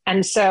exploited.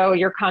 And so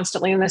you're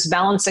constantly in this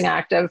balancing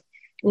act of,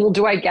 well,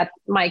 do I get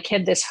my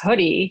kid this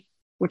hoodie,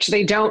 which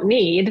they don't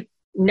need,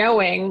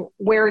 knowing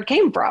where it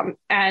came from?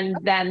 And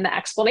then the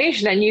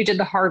explanation, and you did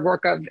the hard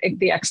work of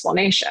the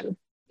explanation.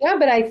 Yeah,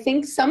 but I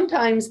think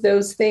sometimes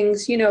those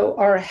things,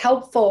 are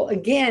helpful,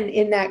 again,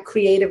 in that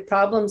creative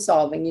problem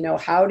solving.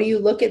 How do you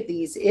look at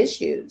these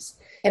issues?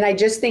 And I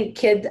just think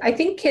kids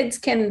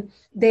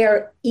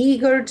they're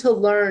eager to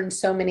learn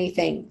so many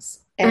things.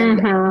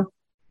 And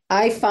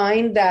I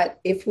find that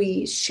if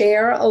we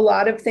share a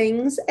lot of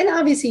things, and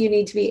obviously you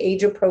need to be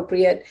age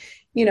appropriate,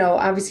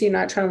 obviously you're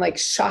not trying to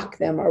shock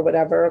them or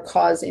whatever, or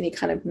cause any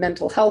kind of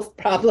mental health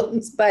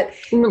problems, but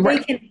they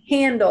can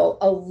handle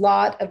a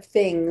lot of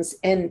things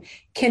and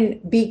can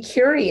be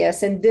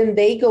curious. And then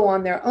they go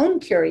on their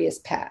own curious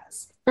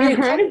paths. And it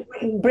Mhm. kind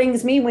of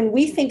brings me, when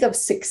we think of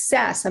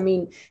success, I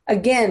mean,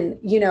 again,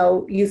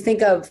 you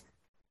think of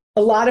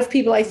a lot of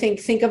people, I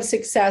think of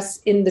success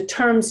in the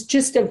terms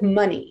just of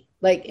money,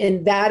 like,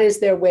 and that is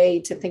their way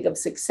to think of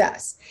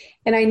success.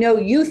 And I know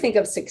you think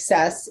of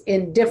success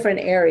in different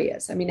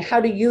areas. I mean, how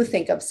do you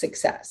think of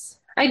success?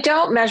 I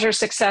don't measure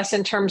success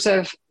in terms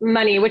of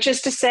money, which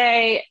is to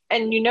say,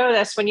 and you know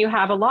this, when you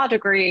have a law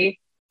degree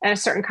and a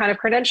certain kind of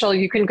credential,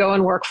 you can go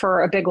and work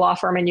for a big law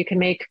firm and you can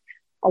make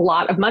a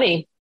lot of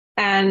money.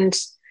 And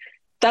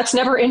that's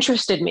never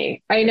interested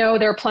me. I know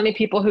there are plenty of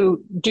people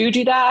who do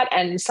that,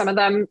 and some of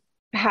them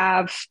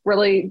have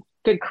really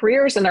good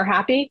careers and they're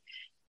happy.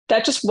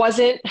 That just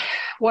wasn't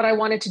what I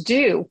wanted to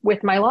do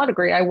with my law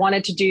degree. I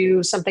wanted to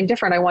do something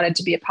different. I wanted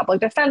to be a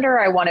public defender.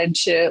 I wanted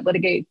to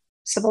litigate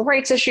civil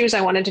rights issues.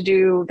 I wanted to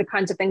do the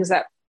kinds of things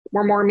that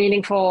were more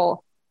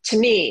meaningful to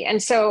me.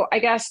 And so I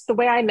guess the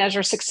way I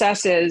measure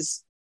success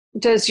is,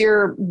 does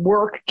your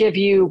work give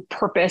you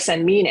purpose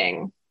and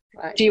meaning?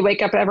 Right. Do you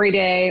wake up every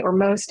day or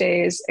most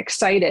days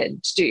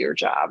excited to do your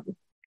job?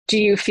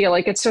 Do you feel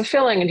like it's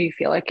fulfilling? And do you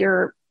feel like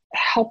you're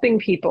helping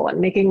people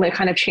and making the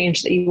kind of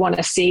change that you want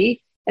to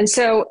see? And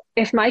so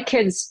if my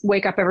kids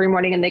wake up every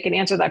morning and they can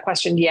answer that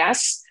question,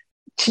 yes,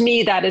 to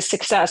me, that is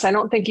success. I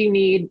don't think you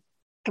need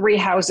 3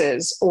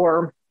 houses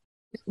or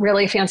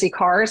really fancy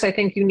cars. I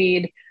think you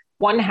need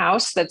one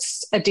house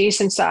that's a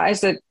decent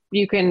size that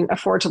you can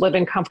afford to live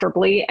in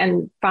comfortably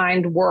and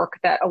find work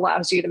that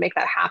allows you to make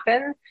that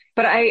happen.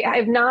 But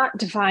I've not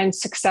defined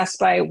success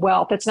by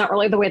wealth. It's not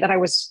really the way that I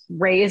was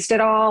raised at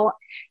all.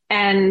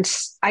 And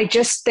I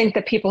just think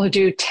that people who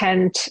do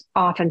tend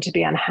often to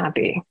be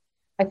unhappy.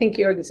 I think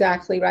you're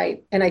exactly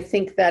right. And I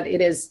think that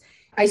it is,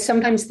 I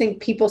sometimes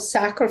think people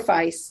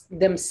sacrifice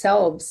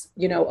themselves,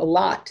 a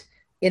lot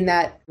in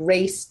that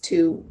race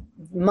to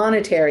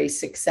monetary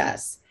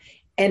success.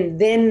 And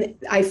then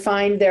I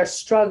find they're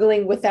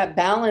struggling with that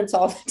balance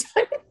all the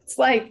time. It's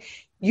like,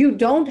 you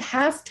don't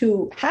have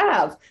to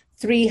have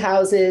 3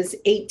 houses,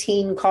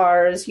 18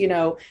 cars,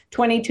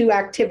 22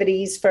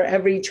 activities for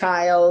every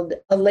child,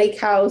 a lake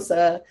house,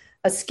 a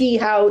ski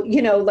house,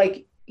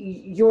 like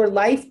your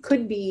life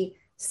could be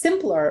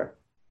simpler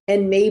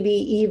and maybe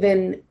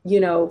even,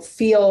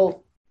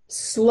 feel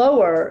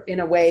slower in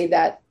a way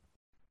that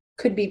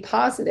could be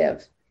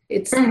positive.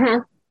 It's,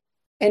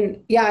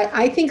 and yeah,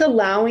 I think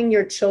allowing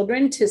your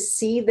children to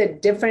see the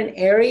different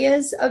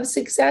areas of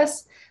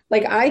success,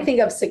 like I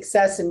think of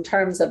success in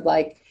terms of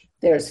like,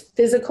 there's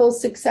physical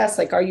success.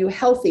 Like, are you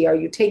healthy? Are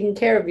you taking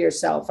care of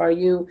yourself? Are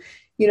you,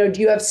 do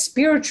you have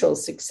spiritual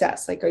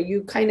success? Like, are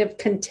you kind of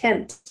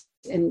content?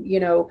 And,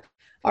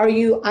 are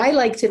you, I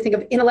like to think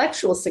of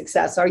intellectual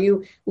success. Are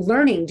you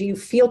learning? Do you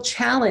feel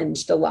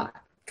challenged a lot?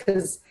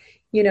 Because,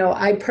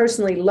 I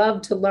personally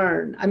love to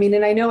learn. I mean,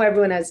 and I know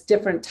everyone has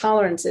different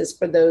tolerances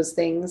for those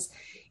things,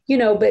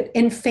 but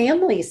in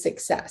family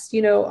success,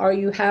 are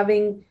you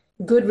having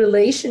good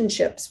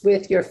relationships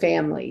with your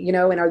family,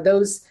 and are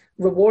those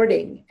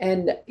rewarding?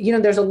 And,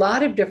 there's a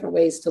lot of different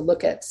ways to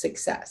look at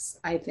success,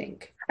 I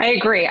think. I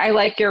agree. I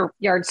like your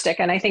yardstick,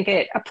 and I think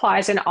it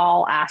applies in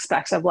all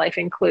aspects of life,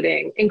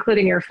 including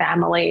your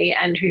family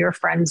and who your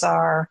friends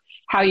are,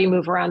 how you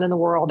move around in the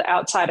world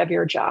outside of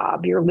your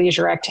job, your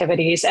leisure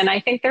activities. And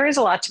I think there is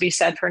a lot to be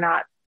said for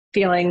not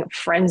feeling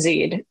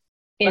frenzied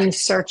in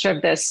search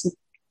of this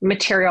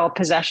material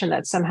possession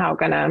that's somehow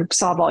going to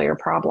solve all your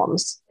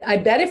problems. I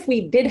bet if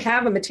we did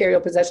have a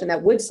material possession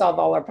that would solve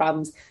all our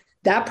problems,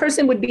 that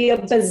person would be a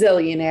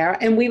bazillionaire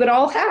and we would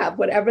all have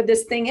whatever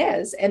this thing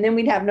is, and then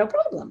we'd have no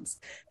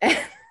problems.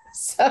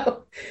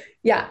 So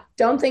yeah,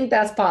 don't think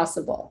that's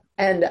possible.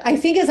 And I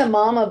think as a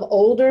mom of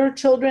older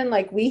children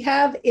like we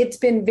have, it's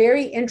been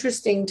very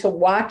interesting to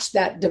watch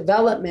that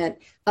development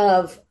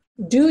of,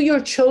 do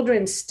your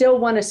children still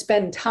want to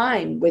spend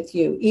time with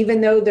you,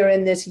 even though they're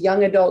in this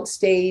young adult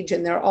stage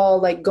and they're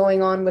all like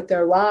going on with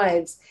their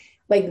lives?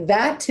 Like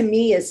that to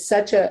me is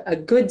such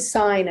a good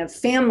sign of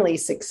family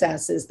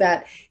success, is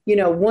that,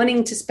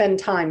 wanting to spend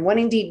time,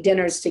 wanting to eat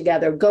dinners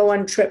together, go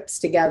on trips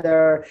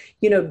together,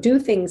 do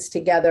things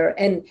together.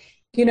 And,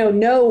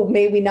 no,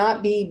 may we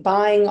not be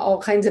buying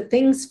all kinds of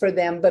things for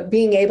them, but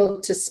being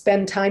able to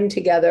spend time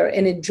together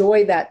and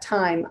enjoy that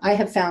time, I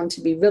have found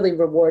to be really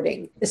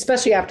rewarding,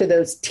 especially after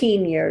those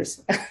teen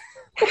years.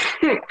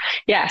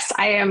 Yes,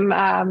 I am.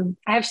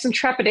 I have some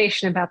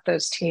trepidation about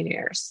those teen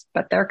years,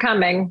 but they're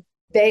coming.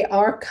 They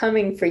are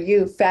coming for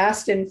you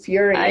fast and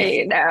furious.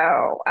 I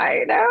know.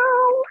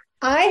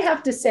 I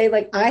have to say,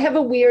 like, I have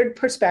a weird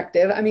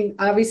perspective. I mean,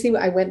 obviously,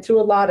 I went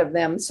through a lot of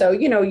them. So,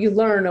 you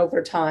learn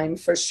over time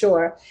for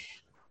sure.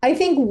 I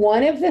think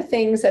one of the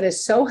things that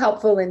is so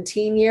helpful in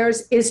teen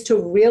years is to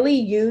really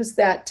use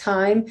that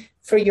time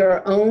for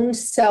your own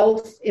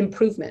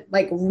self-improvement,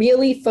 like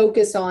really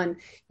focus on,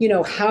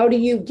 how do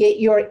you get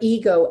your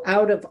ego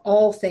out of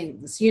all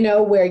things,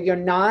 where you're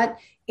not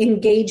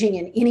engaging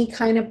in any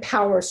kind of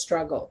power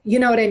struggle. You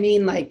know what I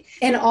mean? Like,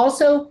 and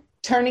also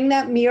turning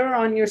that mirror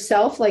on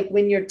yourself, like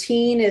when your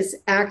teen is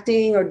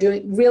acting or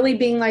doing, really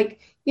being like,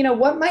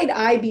 what might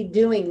I be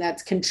doing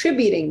that's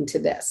contributing to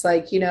this?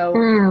 Like,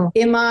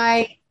 am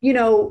I,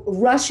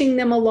 rushing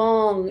them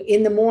along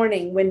in the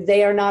morning when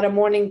they are not a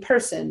morning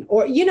person,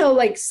 or,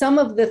 like some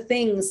of the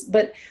things,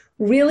 but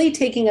really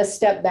taking a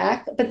step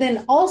back. But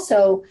then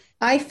also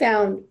I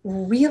found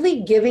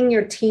really giving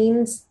your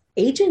teens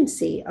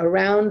agency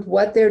around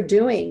what they're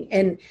doing.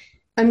 And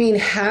I mean,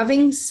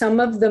 having some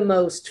of the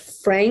most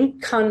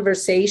frank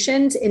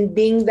conversations and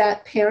being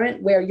that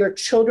parent where your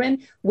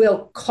children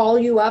will call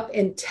you up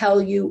and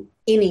tell you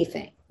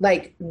anything.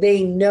 Like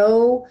they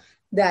know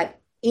that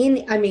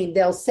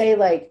they'll say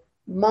like,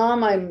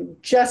 Mom, I'm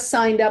just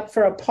signed up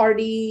for a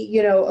party,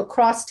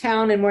 across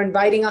town and we're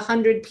inviting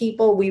 100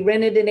 people. We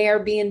rented an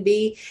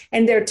Airbnb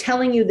and they're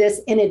telling you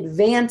this in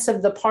advance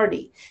of the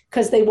party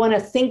because they want to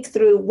think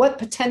through what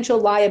potential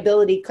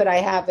liability could I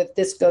have if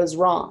this goes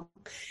wrong.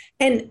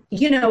 And,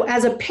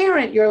 as a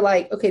parent, you're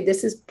like, okay,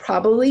 this is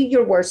probably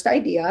your worst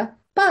idea,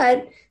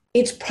 but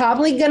it's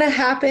probably going to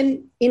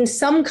happen in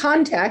some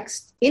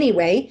context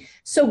anyway.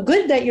 So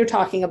good that you're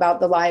talking about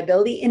the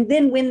liability. And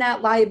then when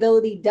that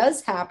liability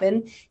does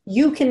happen,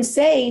 you can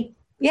say,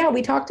 yeah,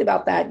 we talked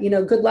about that.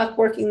 Good luck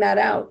working that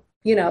out.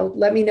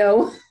 Let me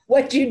know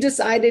what you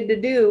decided to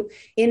do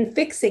in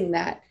fixing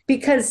that.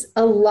 Because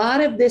a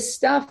lot of this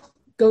stuff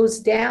goes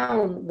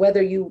down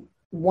whether you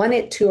want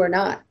it to or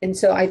not. And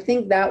so I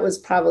think that was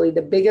probably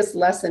the biggest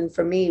lesson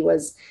for me,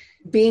 was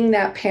being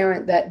that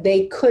parent that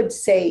they could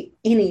say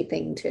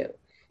anything to.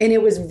 And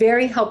it was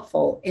very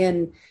helpful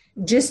in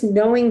just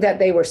knowing that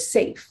they were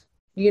safe,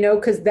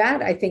 because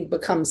that I think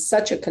becomes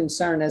such a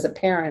concern as a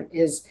parent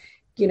is,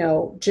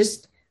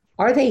 just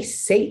are they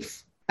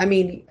safe? I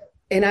mean,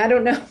 and I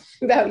don't know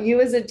about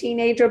you as a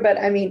teenager, but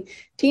I mean,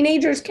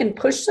 teenagers can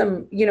push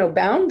some,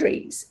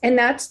 boundaries, and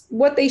that's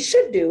what they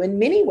should do in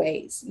many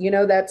ways.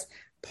 That's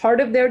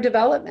part of their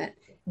development.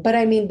 But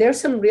I mean,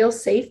 there's some real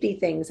safety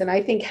things. And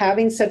I think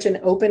having such an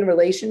open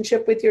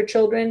relationship with your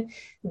children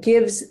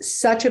gives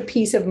such a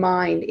peace of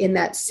mind in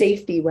that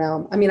safety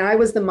realm. I mean, I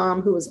was the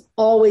mom who was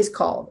always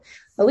called,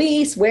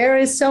 Elise, where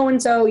is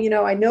so-and-so?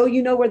 I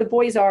know where the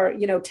boys are,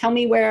 tell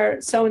me where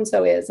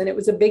so-and-so is. And it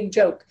was a big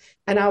joke.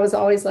 And I was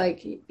always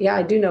like, yeah,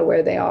 I do know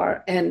where they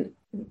are. And,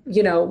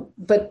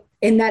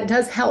 and that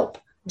does help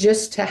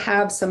just to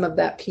have some of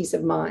that peace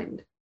of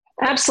mind.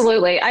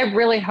 Absolutely. I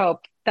really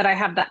hope that I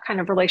have that kind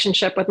of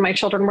relationship with my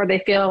children where they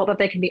feel that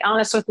they can be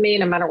honest with me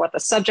no matter what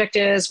the subject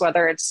is,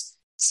 whether it's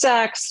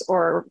sex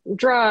or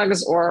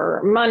drugs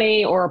or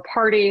money or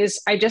parties.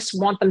 I just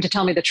want them to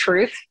tell me the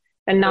truth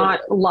and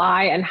not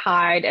lie and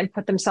hide and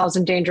put themselves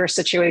in dangerous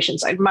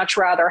situations. I'd much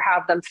rather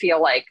have them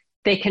feel like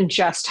they can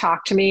just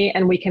talk to me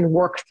and we can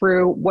work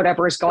through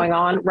whatever is going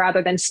on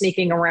rather than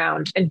sneaking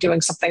around and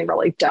doing something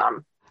really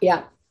dumb.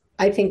 Yeah,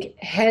 I think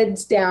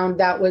heads down,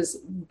 that was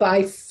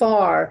by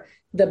far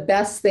the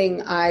best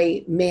thing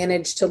I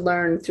managed to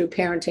learn through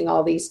parenting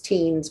all these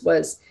teens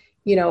was,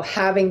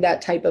 having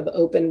that type of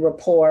open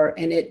rapport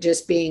and it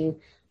just being,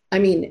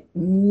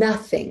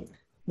 nothing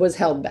was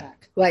held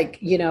back. Like,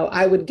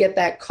 I would get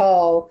that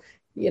call,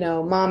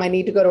 Mom, I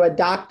need to go to a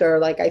doctor.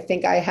 Like, I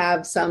think I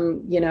have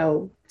some,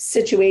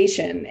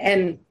 situation,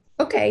 and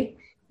okay,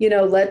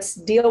 let's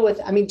deal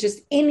with,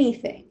 just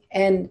anything.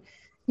 And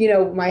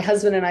my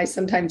husband and I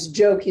sometimes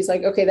joke, he's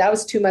like, okay, that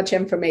was too much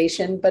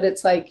information, but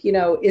it's like,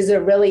 is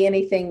there really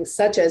anything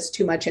such as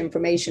too much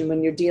information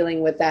when you're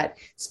dealing with that,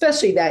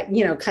 especially that,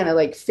 kind of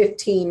like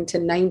 15 to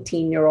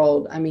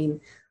 19-year-old.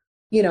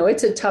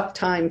 It's a tough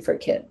time for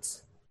kids.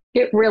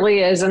 It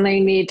really is. And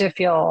they need to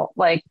feel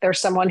like there's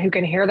someone who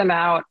can hear them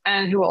out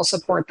and who will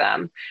support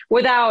them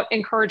without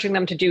encouraging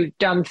them to do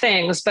dumb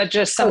things, but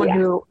just someone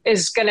who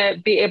is going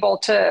to be able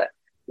to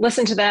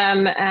listen to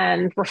them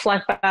and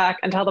reflect back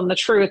and tell them the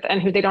truth,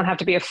 and who they don't have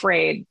to be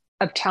afraid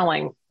of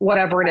telling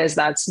whatever it is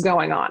that's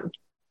going on.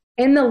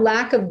 And the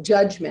lack of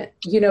judgment,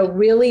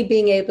 really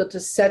being able to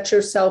set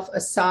yourself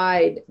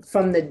aside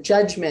from the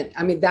judgment.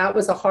 That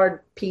was a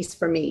hard piece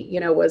for me,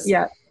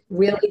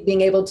 really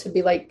being able to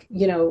be like,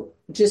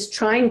 just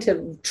trying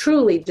to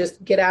truly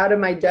just get out of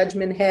my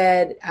judgment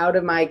head, out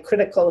of my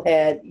critical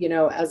head,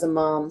 as a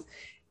mom,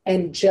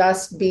 and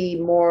just be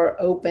more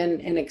open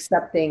and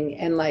accepting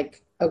and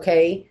like,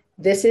 okay,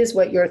 this is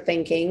what you're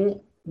thinking.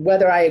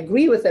 Whether I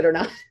agree with it or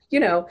not,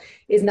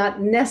 is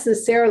not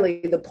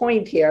necessarily the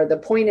point here. The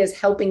point is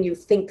helping you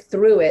think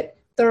through it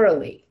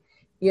thoroughly,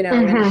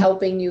 and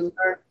helping you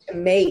learn to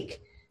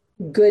make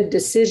good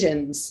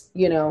decisions,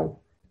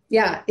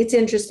 Yeah, it's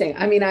interesting.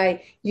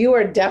 You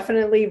are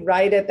definitely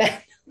right at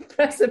that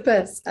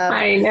precipice.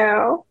 I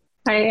know.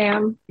 I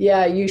am.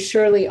 Yeah, you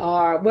surely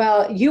are.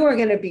 Well, you are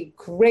going to be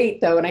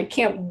great, though. And I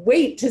can't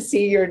wait to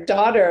see your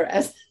daughter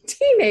as a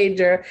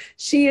teenager.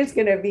 She is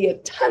going to be a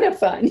ton of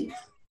fun.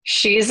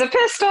 She's a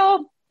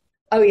pistol.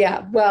 Oh,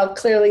 yeah. Well,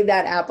 clearly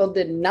that apple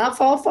did not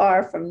fall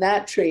far from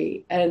that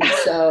tree. And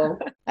so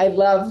I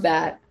love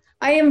that.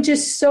 I am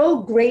just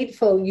so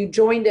grateful you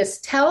joined us.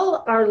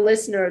 Tell our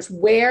listeners,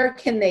 where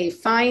can they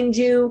find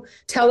you?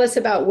 Tell us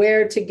about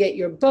where to get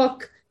your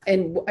book.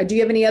 And do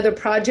you have any other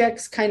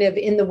projects kind of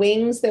in the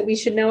wings that we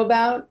should know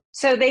about?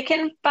 So they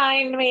can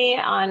find me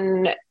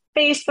on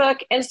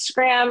Facebook,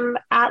 Instagram,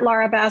 at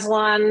Lara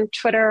Bazelon,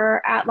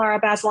 Twitter, at Lara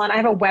Bazelon. I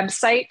have a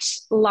website,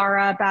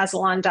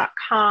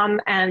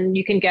 larabazelon.com, and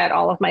you can get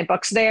all of my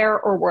books there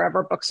or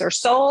wherever books are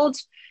sold.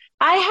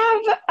 I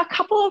have a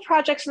couple of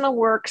projects in the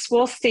works.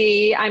 We'll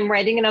see. I'm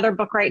writing another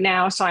book right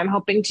now, so I'm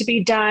hoping to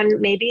be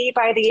done maybe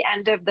by the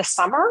end of the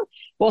summer.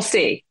 We'll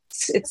see.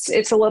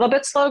 It's a little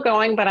bit slow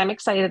going, but I'm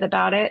excited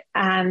about it.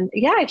 And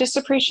yeah, I just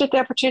appreciate the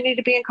opportunity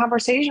to be in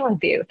conversation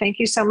with you. Thank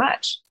you so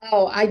much.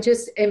 Oh, I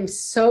just am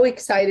so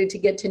excited to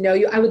get to know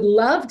you. I would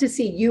love to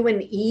see you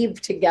and Eve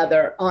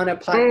together on a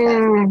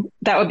podcast.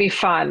 That would be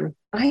fun.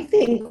 I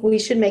think we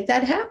should make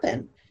that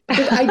happen.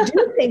 Because I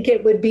do think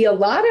it would be a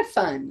lot of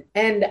fun.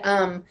 And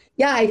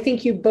I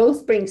think you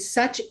both bring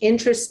such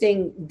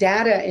interesting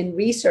data and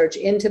research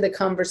into the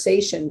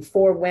conversation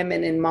for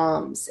women and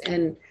moms.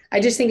 And I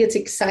just think it's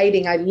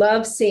exciting. I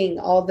love seeing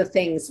all the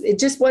things. It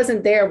just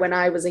wasn't there when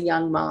I was a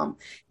young mom.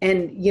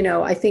 And,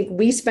 I think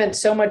we spent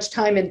so much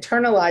time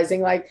internalizing,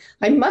 like,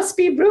 I must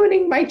be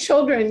ruining my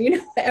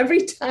children.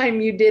 Every time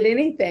you did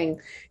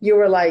anything, you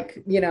were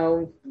like,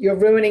 you're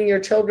ruining your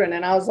children.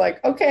 And I was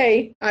like,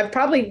 okay, I've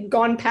probably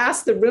gone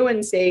past the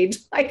ruin stage.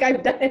 Like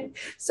I've done it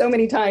so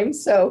many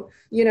times. So,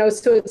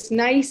 so it's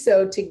nice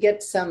to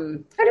get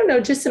some,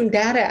 just some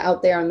data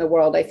out there in the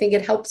world. I think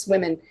it helps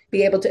women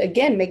be able to,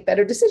 again, make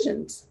better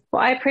decisions.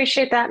 Well, I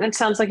appreciate that. And it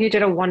sounds like you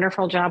did a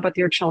wonderful job with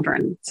your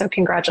children. So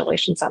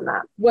congratulations on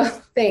that. Well,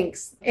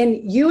 thanks.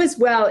 And you as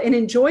well. And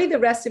enjoy the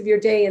rest of your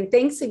day. And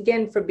thanks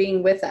again for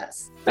being with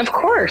us. Of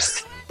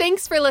course.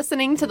 Thanks for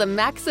listening to the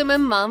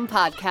Maximum Mom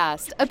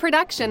Podcast, a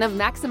production of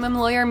Maximum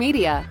Lawyer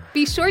Media.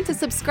 Be sure to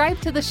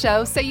subscribe to the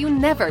show so you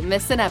never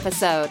miss an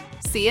episode.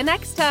 See you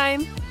next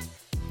time.